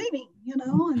they're leaving,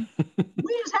 and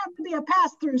we just happen to be a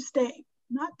pass-through state.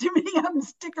 Not too many of them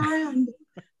stick around.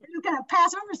 They're just going to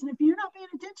pass over. So if you're not paying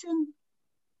attention,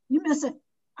 you miss it.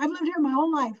 I've lived here my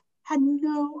whole life, had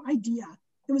no idea.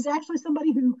 It was actually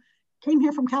somebody who came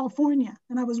here from California,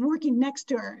 and I was working next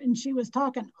to her, and she was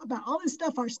talking about all this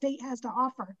stuff our state has to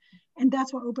offer. And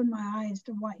that's what opened my eyes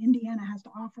to what Indiana has to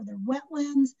offer. Their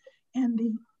wetlands and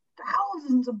the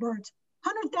thousands of birds,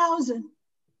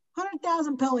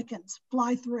 100,000 pelicans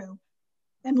fly through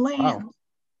and land. Wow.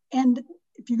 And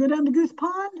if you go down to Goose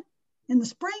Pond in the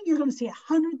spring, you're going to see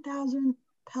 100,000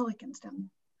 pelicans down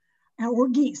there, or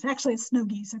geese. Actually, it's snow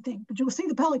geese, I think, but you'll see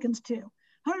the pelicans too.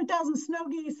 100,000 snow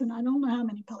geese, and I don't know how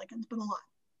many pelicans, but a lot.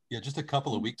 Yeah, just a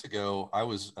couple of weeks ago, I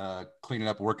was cleaning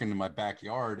up, working in my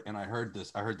backyard, and I heard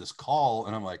this call,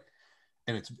 and I'm like,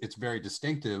 and it's very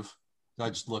distinctive. So I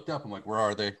just looked up. I'm like, where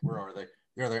are they? Where are they?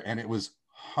 They're there, and it was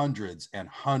hundreds and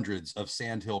hundreds of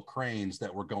sandhill cranes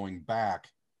that were going back.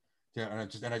 Yeah,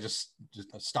 and I just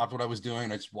stopped what I was doing,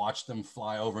 and I just watched them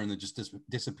fly over and then just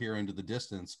disappear into the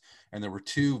distance. And there were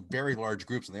two very large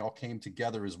groups, and they all came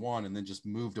together as one, and then just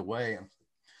moved away. And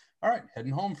all right,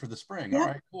 heading home for the spring. Yep. All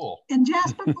right, cool. And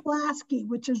Jasper Pulaski,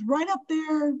 which is right up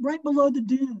there, right below the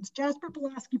dunes, Jasper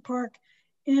Pulaski Park,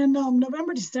 in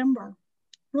November, December,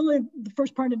 really the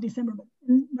first part of December, but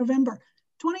in November,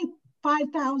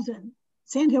 25,000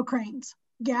 sandhill cranes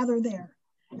gather there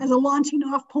as a launching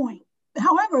off point.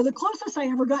 However, the closest I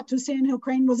ever got to a sandhill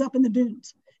crane was up in the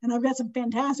dunes. And I've got some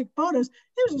fantastic photos.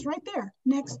 He was just right there,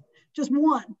 next, just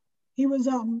one. He was,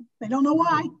 they don't know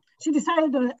why. She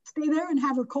decided to stay there and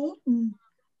have her colt. And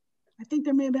I think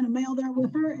there may have been a male there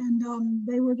with her. And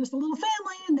they were just a little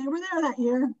family, and they were there that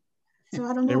year. So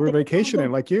I don't know. They were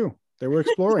vacationing like you. They were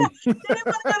exploring. They didn't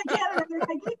want to go to Canada. They're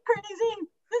like, you crazy.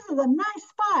 This is a nice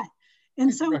spot.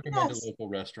 And so, recommend a local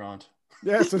restaurant.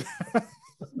 Yes.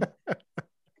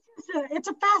 It's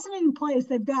a fascinating place.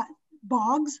 They've got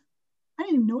bogs. I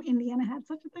didn't even know Indiana had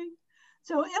such a thing.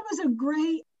 So it was a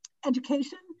great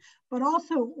education, but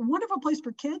also a wonderful place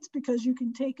for kids because you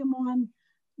can take them on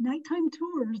nighttime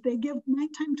tours. They give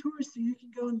nighttime tours so you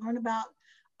can go and learn about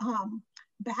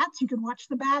bats. You can watch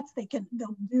the bats.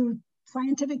 They'll do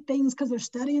scientific things because they're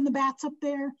studying the bats up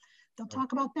there. They'll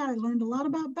talk about that. I learned a lot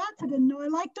about bats. I didn't know I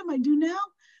liked them. I do now.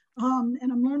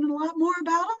 And I'm learning a lot more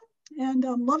about them. And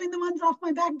loving the ones off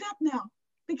my back deck now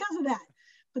because of that.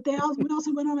 But we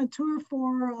also went on a tour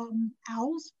for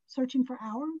owls, searching for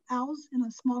owls in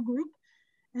a small group.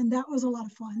 And that was a lot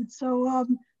of fun. So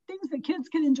things that kids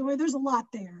can enjoy, there's a lot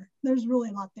there. There's really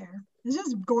a lot there. It's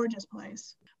just a gorgeous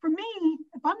place. For me,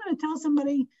 if I'm going to tell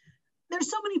somebody, there's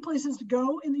so many places to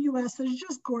go in the U.S. that are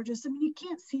just gorgeous. I mean, you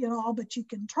can't see it all, but you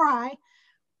can try.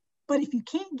 But if you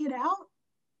can't get out,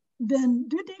 then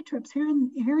do day trips here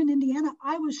in Indiana.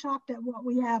 I was shocked at what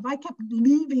we have. I kept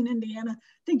leaving Indiana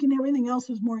thinking everything else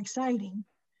was more exciting.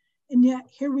 And yet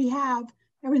here we have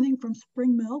everything from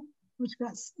Spring Mill, which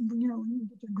got,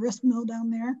 a grist mill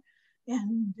down there,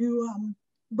 and do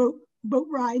boat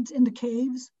rides into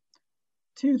caves,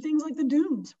 to things like the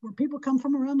dunes where people come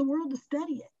from around the world to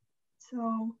study it.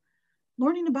 So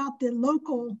learning about the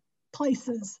local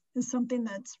places is something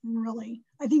that's really,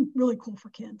 I think, really cool for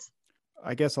kids.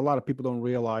 I guess a lot of people don't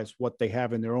realize what they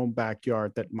have in their own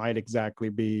backyard that might exactly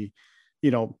be,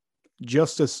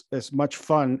 just as much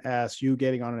fun as you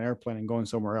getting on an airplane and going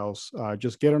somewhere else.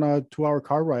 Just get on a 2-hour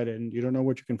car ride and you don't know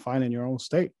what you can find in your own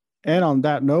state. And on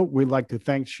that note, we'd like to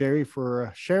thank Sherry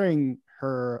for sharing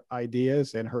her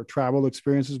ideas and her travel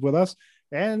experiences with us,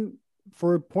 and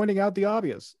for pointing out the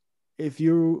obvious. If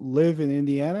you live in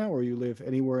Indiana or you live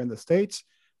anywhere in the States,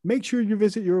 make sure you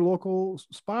visit your local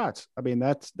spots. I mean,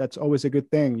 that's always a good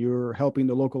thing. You're helping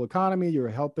the local economy. You're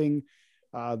helping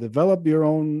develop your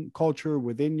own culture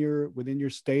within your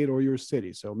state or your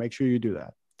city. So make sure you do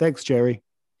that. Thanks, Sherry.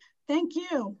 Thank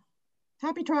you.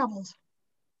 Happy travels.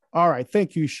 All right.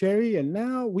 Thank you, Sherry. And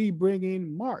now we bring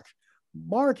in Mark.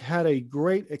 Mark had a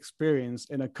great experience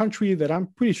in a country that I'm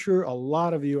pretty sure a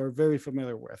lot of you are very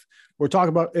familiar with. We're talking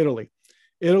about Italy.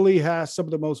 Italy has some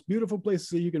of the most beautiful places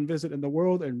that you can visit in the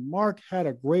world. And Mark had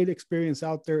a great experience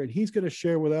out there. And he's going to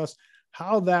share with us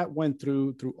how that went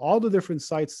through all the different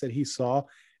sites that he saw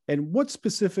and what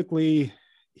specifically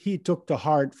he took to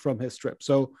heart from his trip.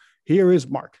 So here is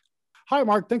Mark. Hi,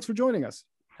 Mark. Thanks for joining us.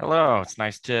 Hello. It's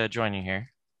nice to join you here.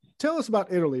 Tell us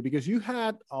about Italy, because you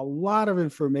had a lot of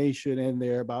information in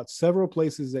there about several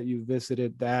places that you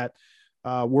visited that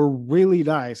were really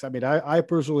nice. I mean, I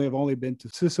personally have only been to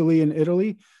Sicily and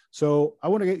Italy. So I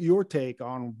want to get your take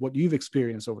on what you've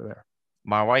experienced over there.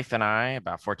 My wife and I,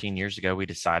 about 14 years ago, we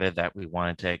decided that we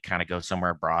wanted to kind of go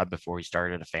somewhere abroad before we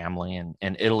started a family. And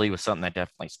Italy was something that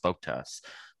definitely spoke to us.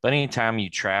 But anytime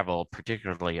you travel,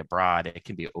 particularly abroad, it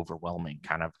can be overwhelming,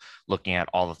 kind of looking at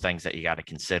all the things that you got to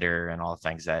consider and all the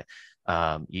things that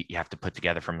you have to put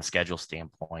together from a schedule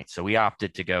standpoint. So we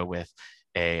opted to go with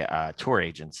a tour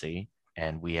agency,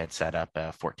 and we had set up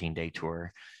a 14-day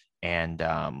tour. And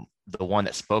the one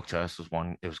that spoke to us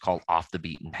it was called Off the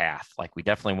Beaten Path. Like, we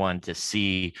definitely wanted to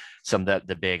see some of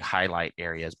the big highlight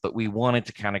areas, but we wanted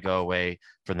to kind of go away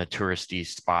from the touristy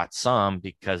spots some,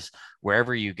 because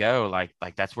wherever you go, like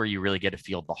that's where you really get to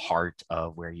feel the heart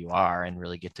of where you are and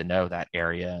really get to know that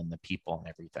area and the people and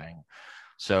everything.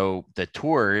 So the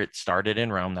tour, it started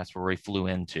in Rome. That's where we flew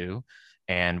into,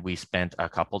 and we spent a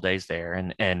couple days there.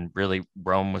 And really,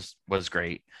 Rome was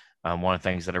great. One of the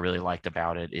things that I really liked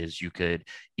about it is you could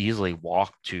easily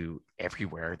walk to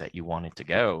everywhere that you wanted to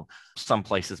go. Some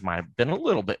places might have been a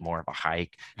little bit more of a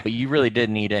hike, but you really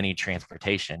didn't need any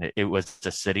transportation. It was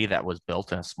a city that was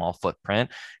built in a small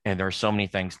footprint, and there are so many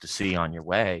things to see on your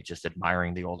way, just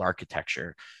admiring the old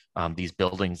architecture. These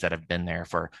buildings that have been there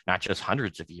for not just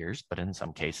hundreds of years, but in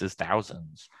some cases,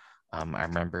 thousands. I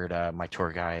remembered my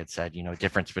tour guide had said,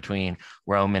 difference between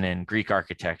Roman and Greek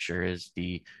architecture is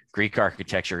the Greek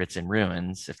architecture, it's in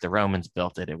ruins. If the Romans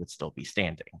built it, it would still be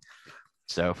standing.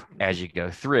 So as you go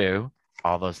through,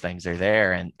 all those things are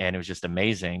there. And it was just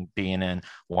amazing being in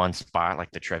one spot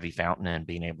like the Trevi Fountain and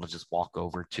being able to just walk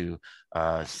over to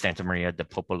Santa Maria de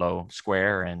Popolo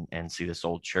Square and see this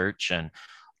old church and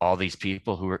all these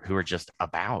people who are just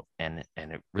about, and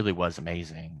it really was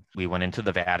amazing. We went into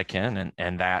the Vatican,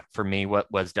 and that for me, what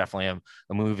was definitely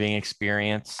a moving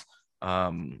experience.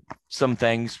 Some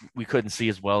things we couldn't see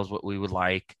as well as what we would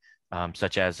like,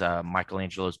 such as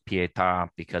Michelangelo's Pietà,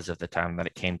 because of the time that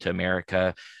it came to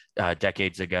America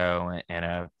decades ago, and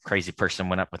a crazy person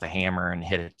went up with a hammer and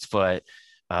hit its foot.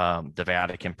 The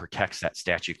Vatican protects that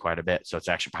statue quite a bit, so it's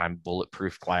actually behind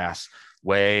bulletproof glass,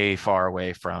 way far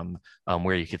away from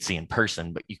where you could see in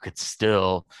person, but you could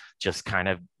still just kind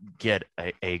of get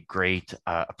a great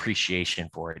appreciation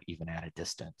for it even at a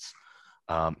distance.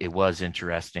 It was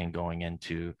interesting going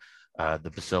into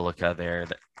the basilica there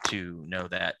to know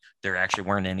that there actually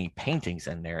weren't any paintings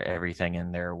in there. Everything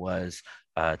in there was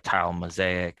tile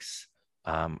mosaics.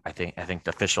 I think the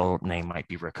official name might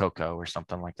be Rococo or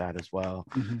something like that as well.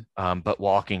 Mm-hmm. But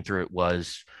walking through it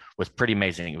was pretty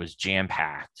amazing. It was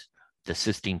jam-packed. The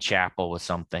Sistine Chapel was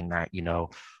something that,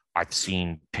 I've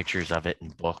seen pictures of it in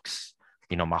books,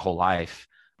 my whole life.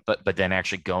 But then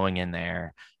actually going in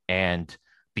there and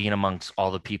being amongst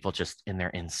all the people just in there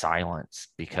in silence,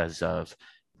 because of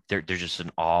they're just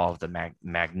in awe of the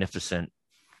magnificent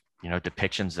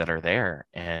depictions that are there.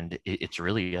 And it's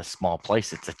really a small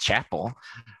place. It's a chapel,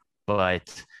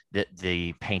 but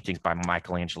the paintings by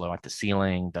Michelangelo at the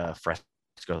ceiling, the fresco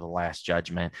of the Last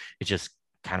Judgment, it's just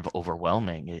kind of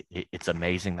overwhelming. It's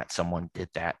amazing that someone did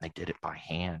that, and they did it by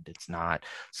hand. It's not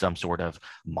some sort of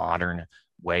modern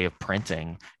way of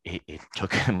printing. It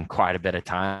took him quite a bit of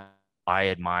time. I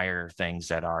admire things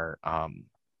that are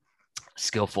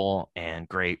skillful and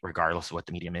great, regardless of what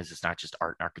the medium is. It's not just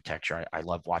art and architecture. I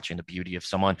love watching the beauty of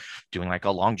someone doing like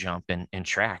a long jump and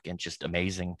track, and just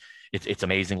amazing. It's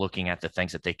amazing looking at the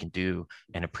things that they can do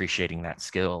and appreciating that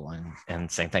skill.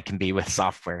 And same thing can be with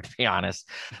software, to be honest,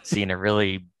 seeing a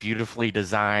really beautifully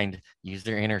designed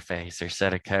user interface or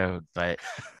set of code. But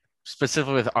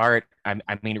specifically with art, I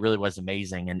mean, it really was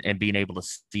amazing. And being able to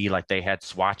see, like, they had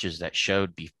swatches that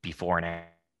showed before and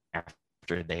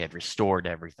after they had restored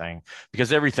everything,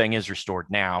 because everything is restored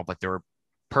now, but there were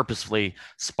purposefully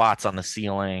spots on the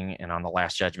ceiling and on the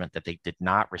Last Judgment that they did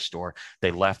not restore.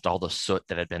 They left all the soot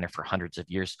that had been there for hundreds of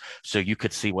years, so you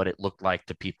could see what it looked like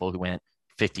to people who went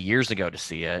 50 years ago to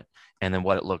see it, and then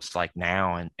what it looks like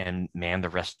now. And man, the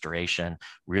restoration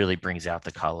really brings out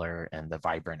the color and the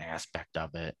vibrant aspect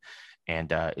of it.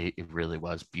 And it really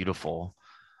was beautiful.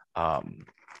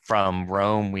 From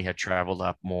Rome, we had traveled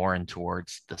up more and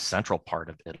towards the central part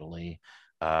of Italy,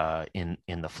 in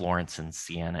the Florence and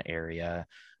Siena area.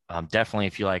 Definitely,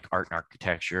 if you like art and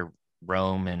architecture,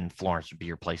 Rome and Florence would be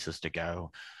your places to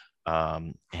go.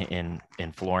 In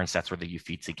Florence, that's where the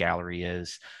Uffizi Gallery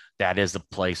is. That is a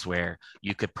place where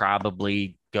you could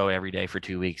probably go every day for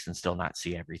 2 weeks and still not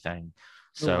see everything.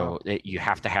 So you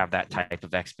have to have that type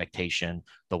of expectation.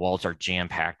 The walls are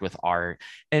jam-packed with art,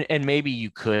 and maybe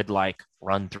you could like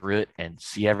run through it and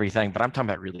see everything, but I'm talking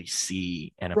about really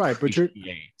see and right. appreciate.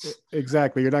 But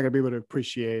exactly, you're not going to be able to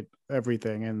appreciate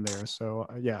everything in there. So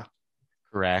yeah,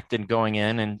 Correct. And going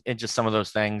in and just some of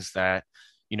those things that,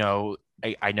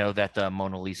 I know that the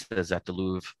Mona Lisa is at the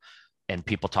Louvre, and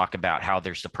people talk about how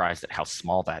they're surprised at how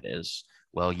small that is.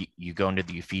 Well, you go into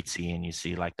the Uffizi and you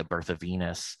see like the Birth of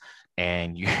Venus,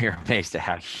 and you're amazed at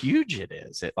how huge it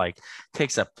is. It like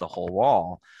takes up the whole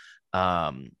wall.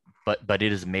 but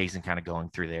it is amazing kind of going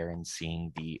through there and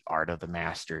seeing the art of the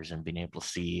masters and being able to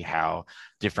see how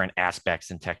different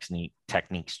aspects and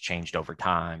techniques changed over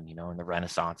time. You know, in the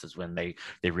Renaissance is when they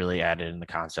really added in the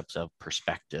concepts of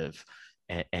perspective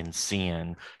and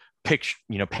seeing picture,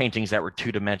 you know, paintings that were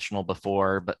two-dimensional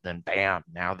before, but then bam,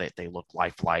 now that they look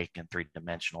lifelike and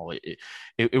three-dimensional.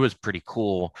 It was pretty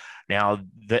cool. Now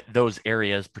those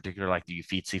areas, particularly like the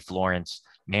Uffizi, Florence,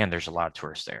 man, there's a lot of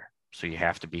tourists there. So you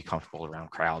have to be comfortable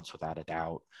around crowds without a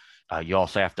doubt. You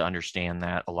also have to understand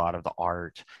that a lot of the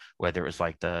art, whether it was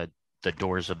like the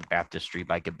Doors of the Baptistry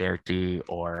by Ghiberti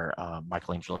or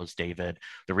Michelangelo's David,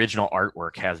 the original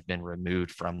artwork has been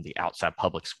removed from the outside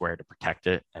public square to protect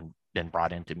it and been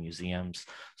brought into museums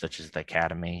such as the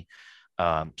Academy.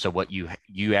 So what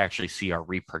you actually see are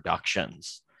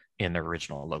reproductions in their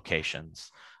original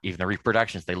locations. Even the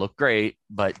reproductions, they look great,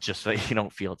 but just so you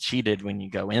don't feel cheated when you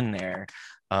go in there,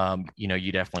 you know,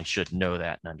 you definitely should know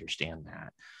that and understand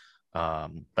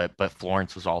that. But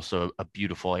Florence was also a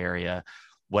beautiful area.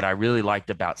 What I really liked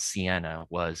about Siena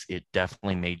was it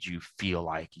definitely made you feel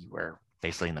like you were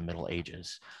basically in the Middle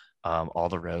Ages. All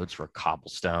the roads were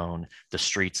cobblestone, the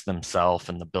streets themselves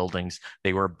and the buildings,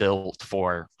 they were built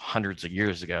for hundreds of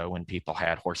years ago when people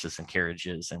had horses and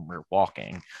carriages and were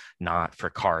walking, not for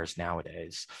cars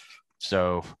nowadays.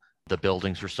 So the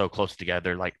buildings were so close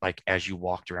together, like as you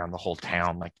walked around the whole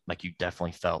town, like you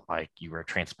definitely felt like you were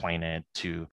transplanted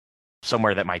to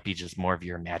somewhere that might be just more of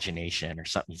your imagination or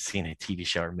something you see in a TV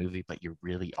show or movie, but you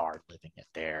really are living it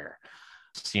there.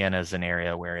 Siena is an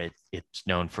area where it's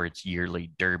known for its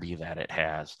yearly derby that it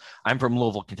has. I'm from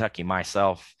Louisville, Kentucky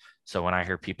myself. So when I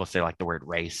hear people say like the word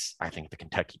race, I think the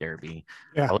Kentucky Derby.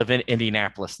 Yeah. I live in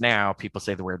Indianapolis now. People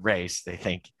say the word race, they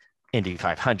think Indy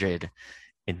 500.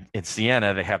 In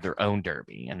Siena, they have their own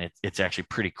derby, and it's actually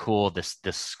pretty cool. This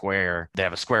square, they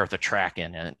have a square with a track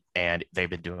in it, and they've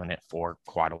been doing it for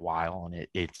quite a while. And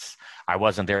it's I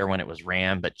wasn't there when it was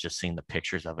ran, but just seeing the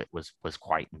pictures of it was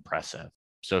quite impressive.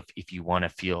 So if you want to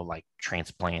feel like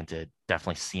transplanted,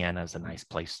 definitely Siena is a nice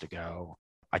place to go.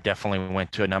 I definitely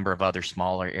went to a number of other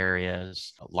smaller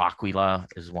areas. L'Aquila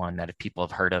is one that if people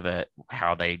have heard of it,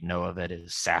 how they know of it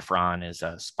is saffron is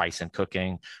a spice in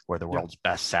cooking, where the world's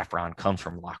best saffron comes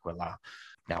from L'Aquila.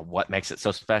 Now, what makes it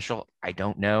so special? I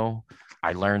don't know.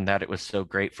 I learned that it was so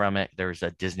great from it. There's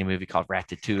a Disney movie called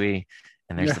Ratatouille,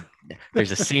 and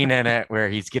there's a scene in it where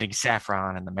he's getting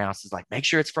saffron, and the mouse is like, "Make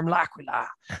sure it's from L'Aquila."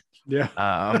 Yeah,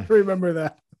 I remember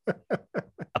that.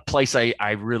 A place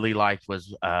I really liked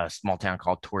was a small town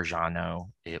called Torgiano.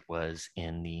 It was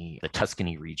in the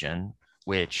Tuscany region,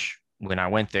 which when I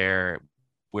went there,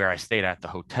 where I stayed at the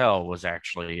hotel was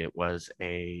actually, it was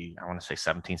I want to say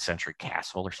 17th century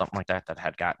castle or something like that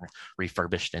had gotten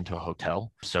refurbished into a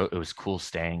hotel. So it was cool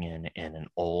staying in an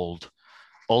old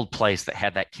place that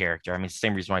had that character. I mean,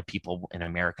 same reason why people in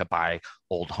America buy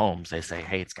old homes. They say,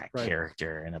 hey, it's got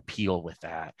character and appeal with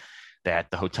that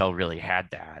the hotel really had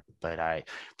that. But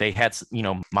they had, you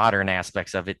know, modern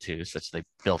aspects of it too, such they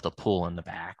built a pool in the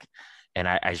back. And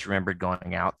I just remembered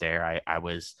going out there. I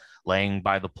was laying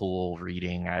by the pool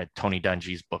reading Tony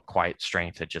Dungy's book, Quiet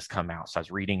Strength, had just come out. So I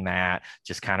was reading that,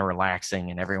 just kind of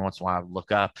relaxing. And every once in a while I would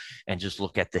look up and just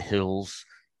look at the hills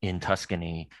in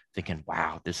Tuscany, thinking,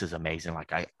 wow, this is amazing.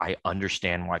 Like I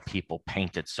understand why people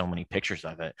painted so many pictures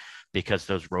of it, because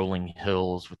those rolling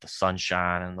hills with the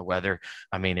sunshine and the weather,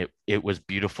 I mean, it was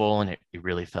beautiful, and it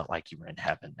really felt like you were in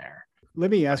heaven there. Let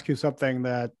me ask you something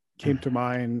that came to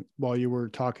mind while you were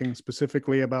talking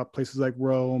specifically about places like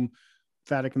Rome,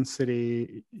 Vatican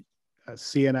City,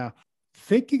 Siena.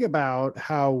 Thinking about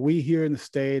how we here in the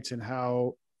States and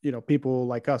how, you know, people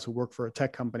like us who work for a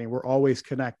tech company, we're always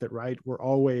connected, right? We're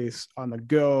always on the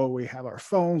go. We have our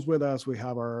phones with us. We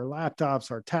have our laptops,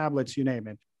 our tablets, you name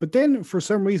it. But then for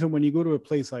some reason, when you go to a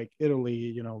place like Italy,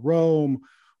 you know, Rome,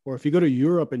 or if you go to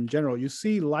Europe in general, you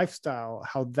see lifestyle,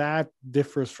 how that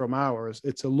differs from ours.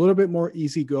 It's a little bit more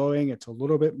easygoing. It's a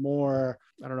little bit more,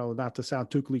 I don't know, not to sound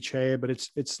too cliche, but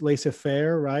it's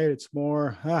laissez-faire, right? It's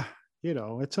more, you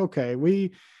know, it's okay.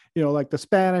 You know, like the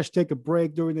Spanish take a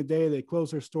break during the day. They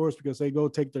close their stores because they go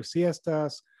take their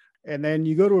siestas. And then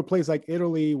you go to a place like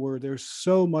Italy where there's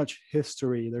so much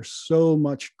history, there's so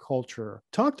much culture.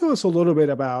 Talk to us a little bit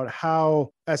about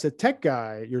how, as a tech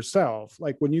guy yourself,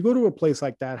 like when you go to a place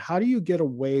like that, how do you get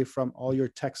away from all your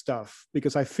tech stuff?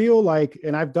 Because I feel like,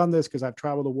 and I've done this because I've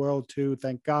traveled the world too,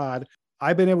 thank God,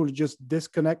 I've been able to just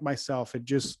disconnect myself and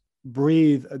just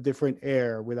breathe a different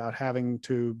air without having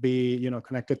to be, you know,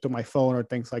 connected to my phone or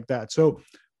things like that. So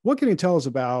what can you tell us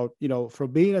about, you know,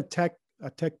 from being a tech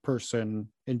person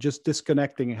and just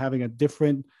disconnecting and having a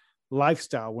different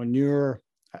lifestyle when you're,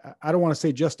 I don't want to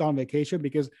say just on vacation,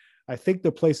 because I think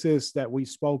the places that we've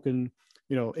spoken,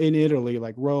 in Italy,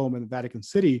 like Rome and the Vatican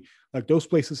City, like those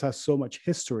places have so much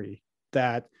history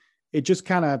that it just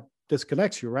kind of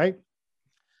disconnects you, right?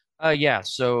 Yeah,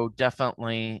 so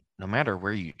definitely, no matter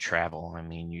where you travel, I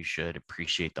mean, you should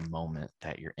appreciate the moment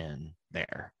that you're in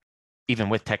there. Even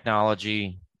with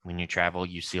technology, when you travel,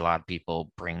 you see a lot of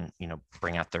people bring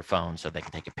out their phone so they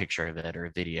can take a picture of it or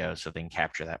a video so they can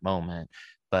capture that moment.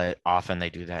 But often they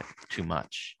do that too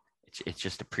much. It's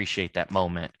just appreciate that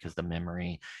moment because the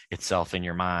memory itself in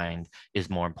your mind is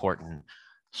more important.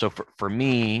 So for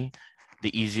me,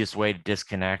 the easiest way to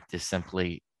disconnect is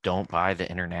simply don't buy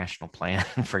the international plan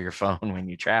for your phone when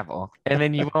you travel, and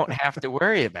then you won't have to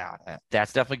worry about it.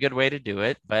 That's definitely a good way to do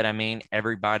it. But I mean,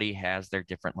 everybody has their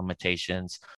different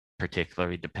limitations,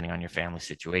 particularly depending on your family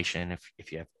situation.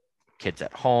 If you have kids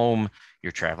at home,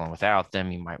 you're traveling without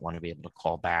them, you might want to be able to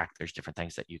call back. There's different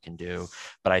things that you can do.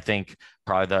 But I think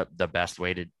probably the best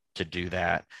way to do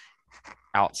that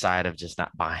outside of just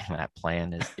not buying that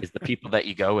plan is the people that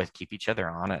you go with. Keep each other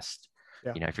honest.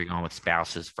 Yeah. If you're going with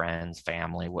spouses, friends,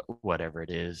 family, whatever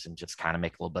it is, and just kind of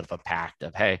make a little bit of a pact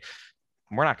of, hey,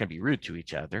 we're not going to be rude to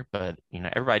each other, but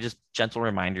everybody just gentle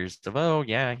reminders of, oh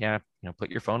yeah,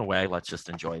 put your phone away. Let's just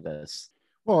enjoy this.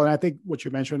 Well, and I think what you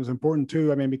mentioned is important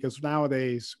too. I mean, because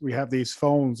nowadays we have these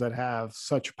phones that have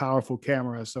such powerful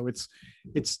cameras, so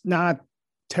it's not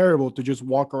terrible to just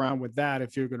walk around with that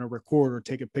if you're going to record or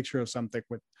take a picture of something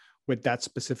with that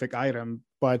specific item.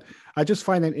 But I just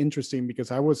find it interesting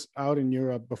because I was out in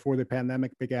Europe before the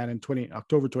pandemic began in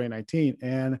October 2019,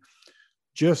 and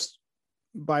just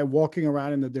by walking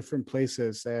around in the different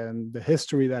places and the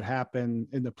history that happened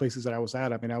in the places that I was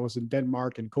at. I mean, I was in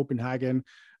Denmark and Copenhagen.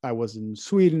 I was in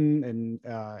Sweden and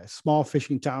a small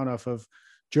fishing town off of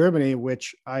Germany,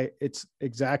 which it's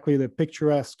exactly the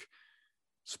picturesque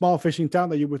small fishing town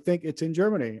that you would think it's in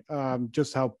Germany.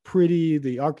 Just how pretty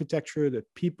the architecture, the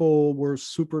people were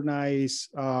super nice.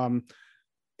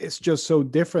 It's just so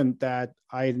different that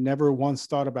I never once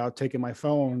thought about taking my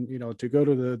phone, to go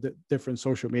to the different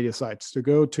social media sites, to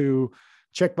go to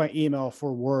check my email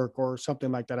for work or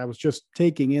something like that. I was just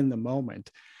taking in the moment.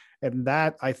 And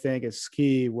that, I think, is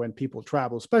key when people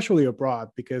travel, especially abroad,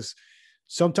 because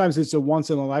sometimes it's a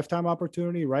once in a lifetime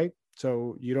opportunity, right?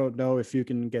 So you don't know if you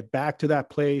can get back to that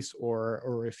place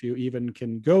or if you even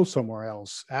can go somewhere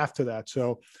else after that.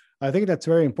 So I think that's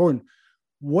very important.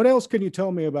 What else can you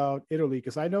tell me about Italy?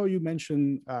 Because I know you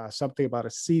mentioned something about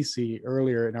Assisi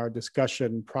earlier in our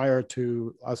discussion prior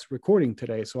to us recording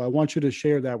today. So I want you to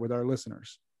share that with our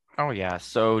listeners. Oh yeah,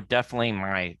 so definitely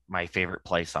my favorite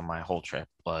place on my whole trip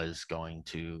was going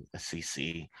to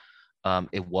Assisi.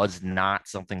 It was not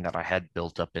something that I had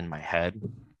built up in my head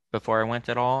before I went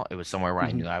at all. It was somewhere where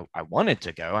I knew I wanted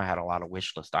to go. I had a lot of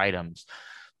wish list items,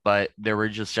 but there were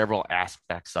just several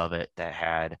aspects of it that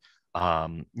had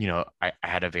I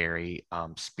had a very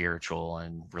spiritual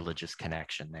and religious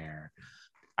connection there.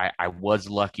 I was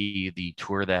lucky. The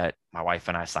tour that my wife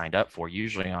and I signed up for,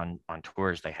 usually on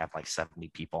tours, they have like 70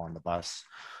 people on the bus,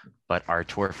 but our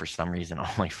tour, for some reason,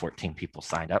 only 14 people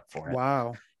signed up for it.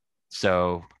 Wow.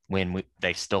 So when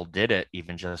they still did it,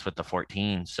 even just with the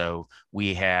 14, so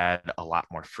we had a lot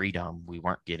more freedom. We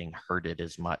weren't getting herded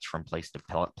as much from place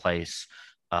to place.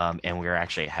 And we were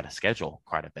actually had a schedule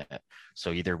quite a bit.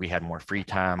 So either we had more free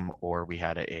time or we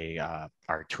had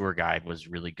our tour guide was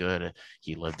really good.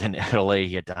 He lived in Italy.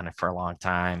 He had done it for a long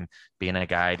time. Being a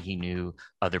guide, he knew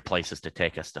other places to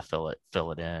take us to fill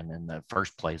it in. And the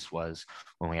first place was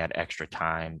when we had extra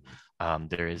time.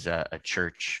 There is a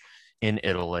church in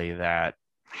Italy that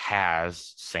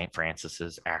has St.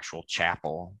 Francis's actual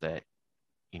chapel that,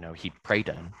 he prayed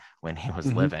in when he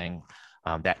was living.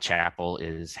 That chapel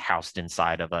is housed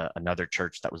inside of another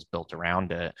church that was built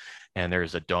around it. And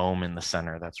there's a dome in the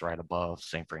center that's right above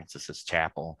St. Francis's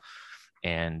chapel.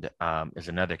 And is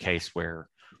another case where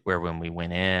when we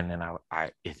went in, and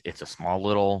it's a small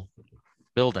little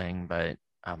building, but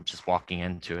just walking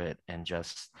into it and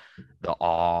just the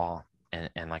awe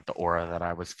and like the aura that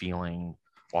I was feeling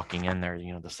walking in there,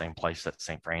 the same place that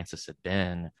St. Francis had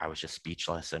been, I was just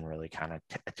speechless and really kind of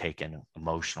taken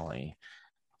emotionally.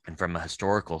 And from a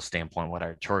historical standpoint, what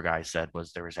our tour guide said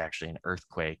was there was actually an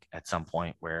earthquake at some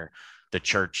point where the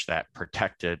church that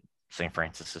protected St.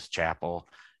 Francis's chapel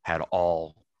had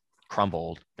all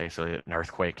crumbled. Basically, an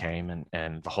earthquake came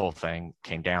and the whole thing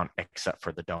came down except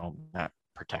for the dome that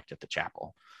protected the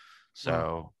chapel.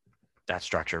 So that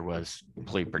structure was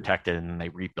completely protected, and they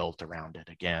rebuilt around it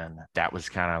again. That was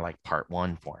kind of like part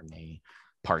one for me.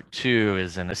 Part two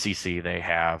is in Assisi, they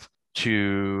have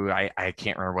two, I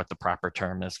can't remember what the proper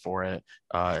term is for it.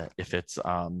 If it's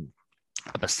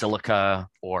a basilica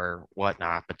or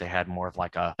whatnot, but they had more of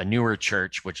like a newer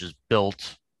church, which is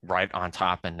built right on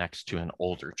top and next to an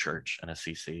older church in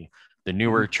Assisi. The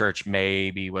newer church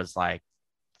maybe was like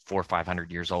 400 or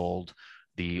 500 years old.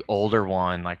 The older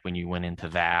one, like when you went into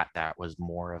that, that was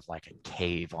more of like a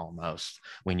cave almost.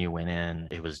 When you went in,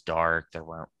 it was dark.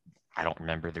 I don't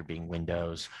remember there being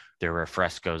windows. There were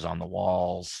frescoes on the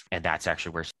walls. And that's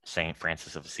actually where St.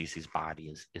 Francis of Assisi's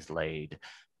body is laid.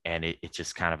 And it's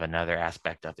just kind of another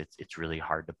aspect of it. It's really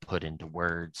hard to put into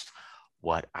words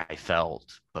what I felt,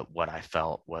 but what I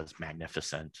felt was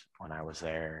magnificent when I was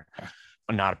there.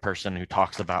 I'm not a person who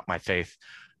talks about my faith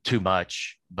too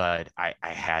much, but I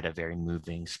had a very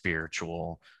moving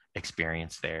spiritual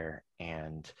experience there.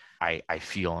 And I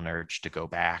feel an urge to go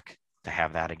back to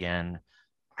have that again.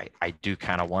 I do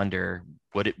kind of wonder,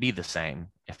 would it be the same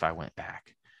if I went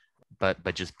back?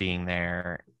 But just being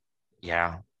there,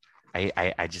 yeah,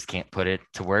 I just can't put it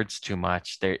to words too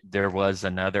much. There was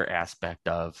another aspect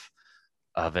of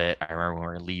it. I remember when we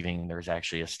were leaving, there was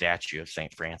actually a statue of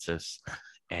St. Francis.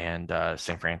 And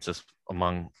St. Francis,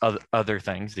 among other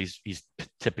things, he's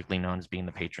typically known as being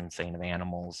the patron saint of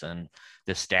animals. And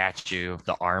this statue,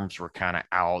 the arms were kind of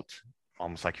out,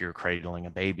 almost like you were cradling a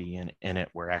baby, and in it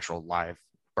were actual live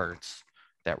birds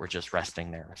that were just resting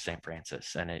there with St.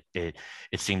 Francis. And it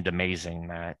seemed amazing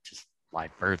that just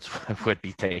live birds would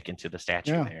be taken to the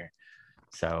statue there.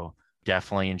 So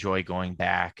definitely enjoy going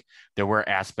back. There were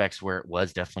aspects where it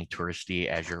was definitely touristy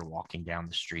as you're walking down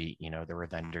the street. You know, there were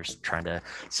vendors trying to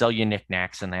sell you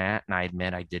knickknacks and that. And I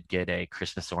admit I did get a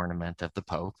Christmas ornament of the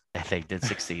Pope. They did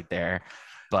succeed there.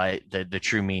 But the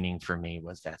true meaning for me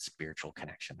was that spiritual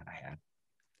connection that I had.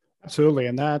 Absolutely.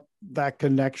 And that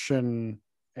connection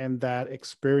and that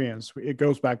experience, it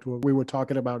goes back to what we were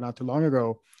talking about not too long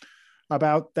ago,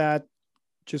 about that,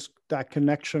 just that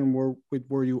connection with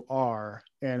where you are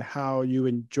and how you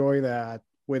enjoy that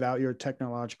without your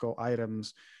technological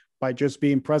items, by just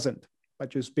being present, by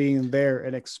just being there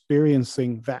and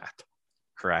experiencing that.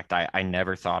 Correct. I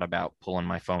never thought about pulling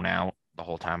my phone out the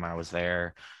whole time I was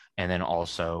there. And then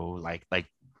also like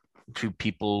to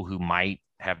people who might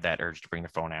have that urge to bring the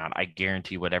phone out, I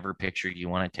guarantee whatever picture you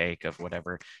want to take of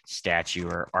whatever statue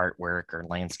or artwork or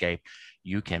landscape,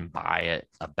 you can buy it,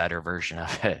 a better version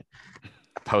of it,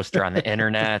 a poster on the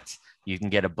internet. You can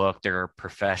get a book. There are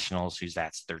professionals whose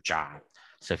that's their job.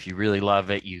 So if you really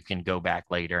love it, you can go back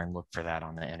later and look for that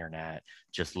on the internet.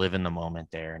 Just live in the moment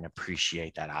there and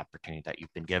appreciate that opportunity that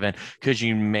you've been given, because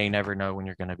you may never know when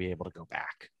you're going to be able to go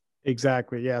back.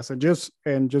 Exactly. Yes. And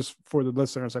just for the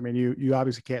listeners, I mean, you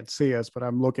obviously can't see us, but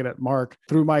I'm looking at Mark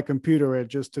through my computer, and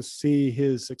just to see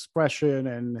his expression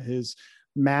and his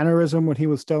mannerism when he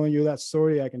was telling you that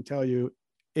story, I can tell you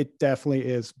it definitely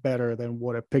is better than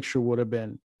what a picture would have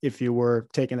been if you were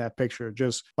taking that picture.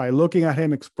 Just by looking at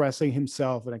him expressing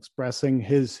himself and expressing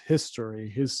his history,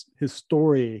 his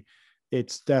story,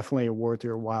 it's definitely worth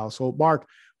your while. So Mark,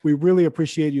 we really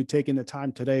appreciate you taking the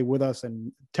time today with us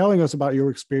and telling us about your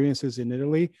experiences in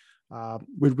Italy.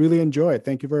 We'd really enjoy it.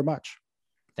 Thank you very much.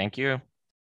 Thank you.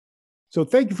 So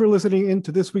thank you for listening in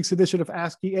to this week's edition of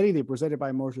Ask Me Anything, presented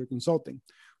by Moser Consulting.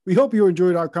 We hope you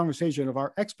enjoyed our conversation of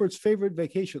our experts' favorite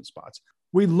vacation spots.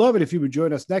 We'd love it if you would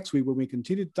join us next week when we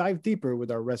continue to dive deeper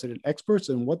with our resident experts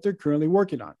and what they're currently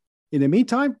working on. In the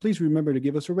meantime, please remember to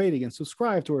give us a rating and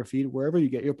subscribe to our feed wherever you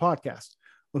get your podcast.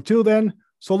 Until then,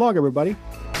 so long, everybody.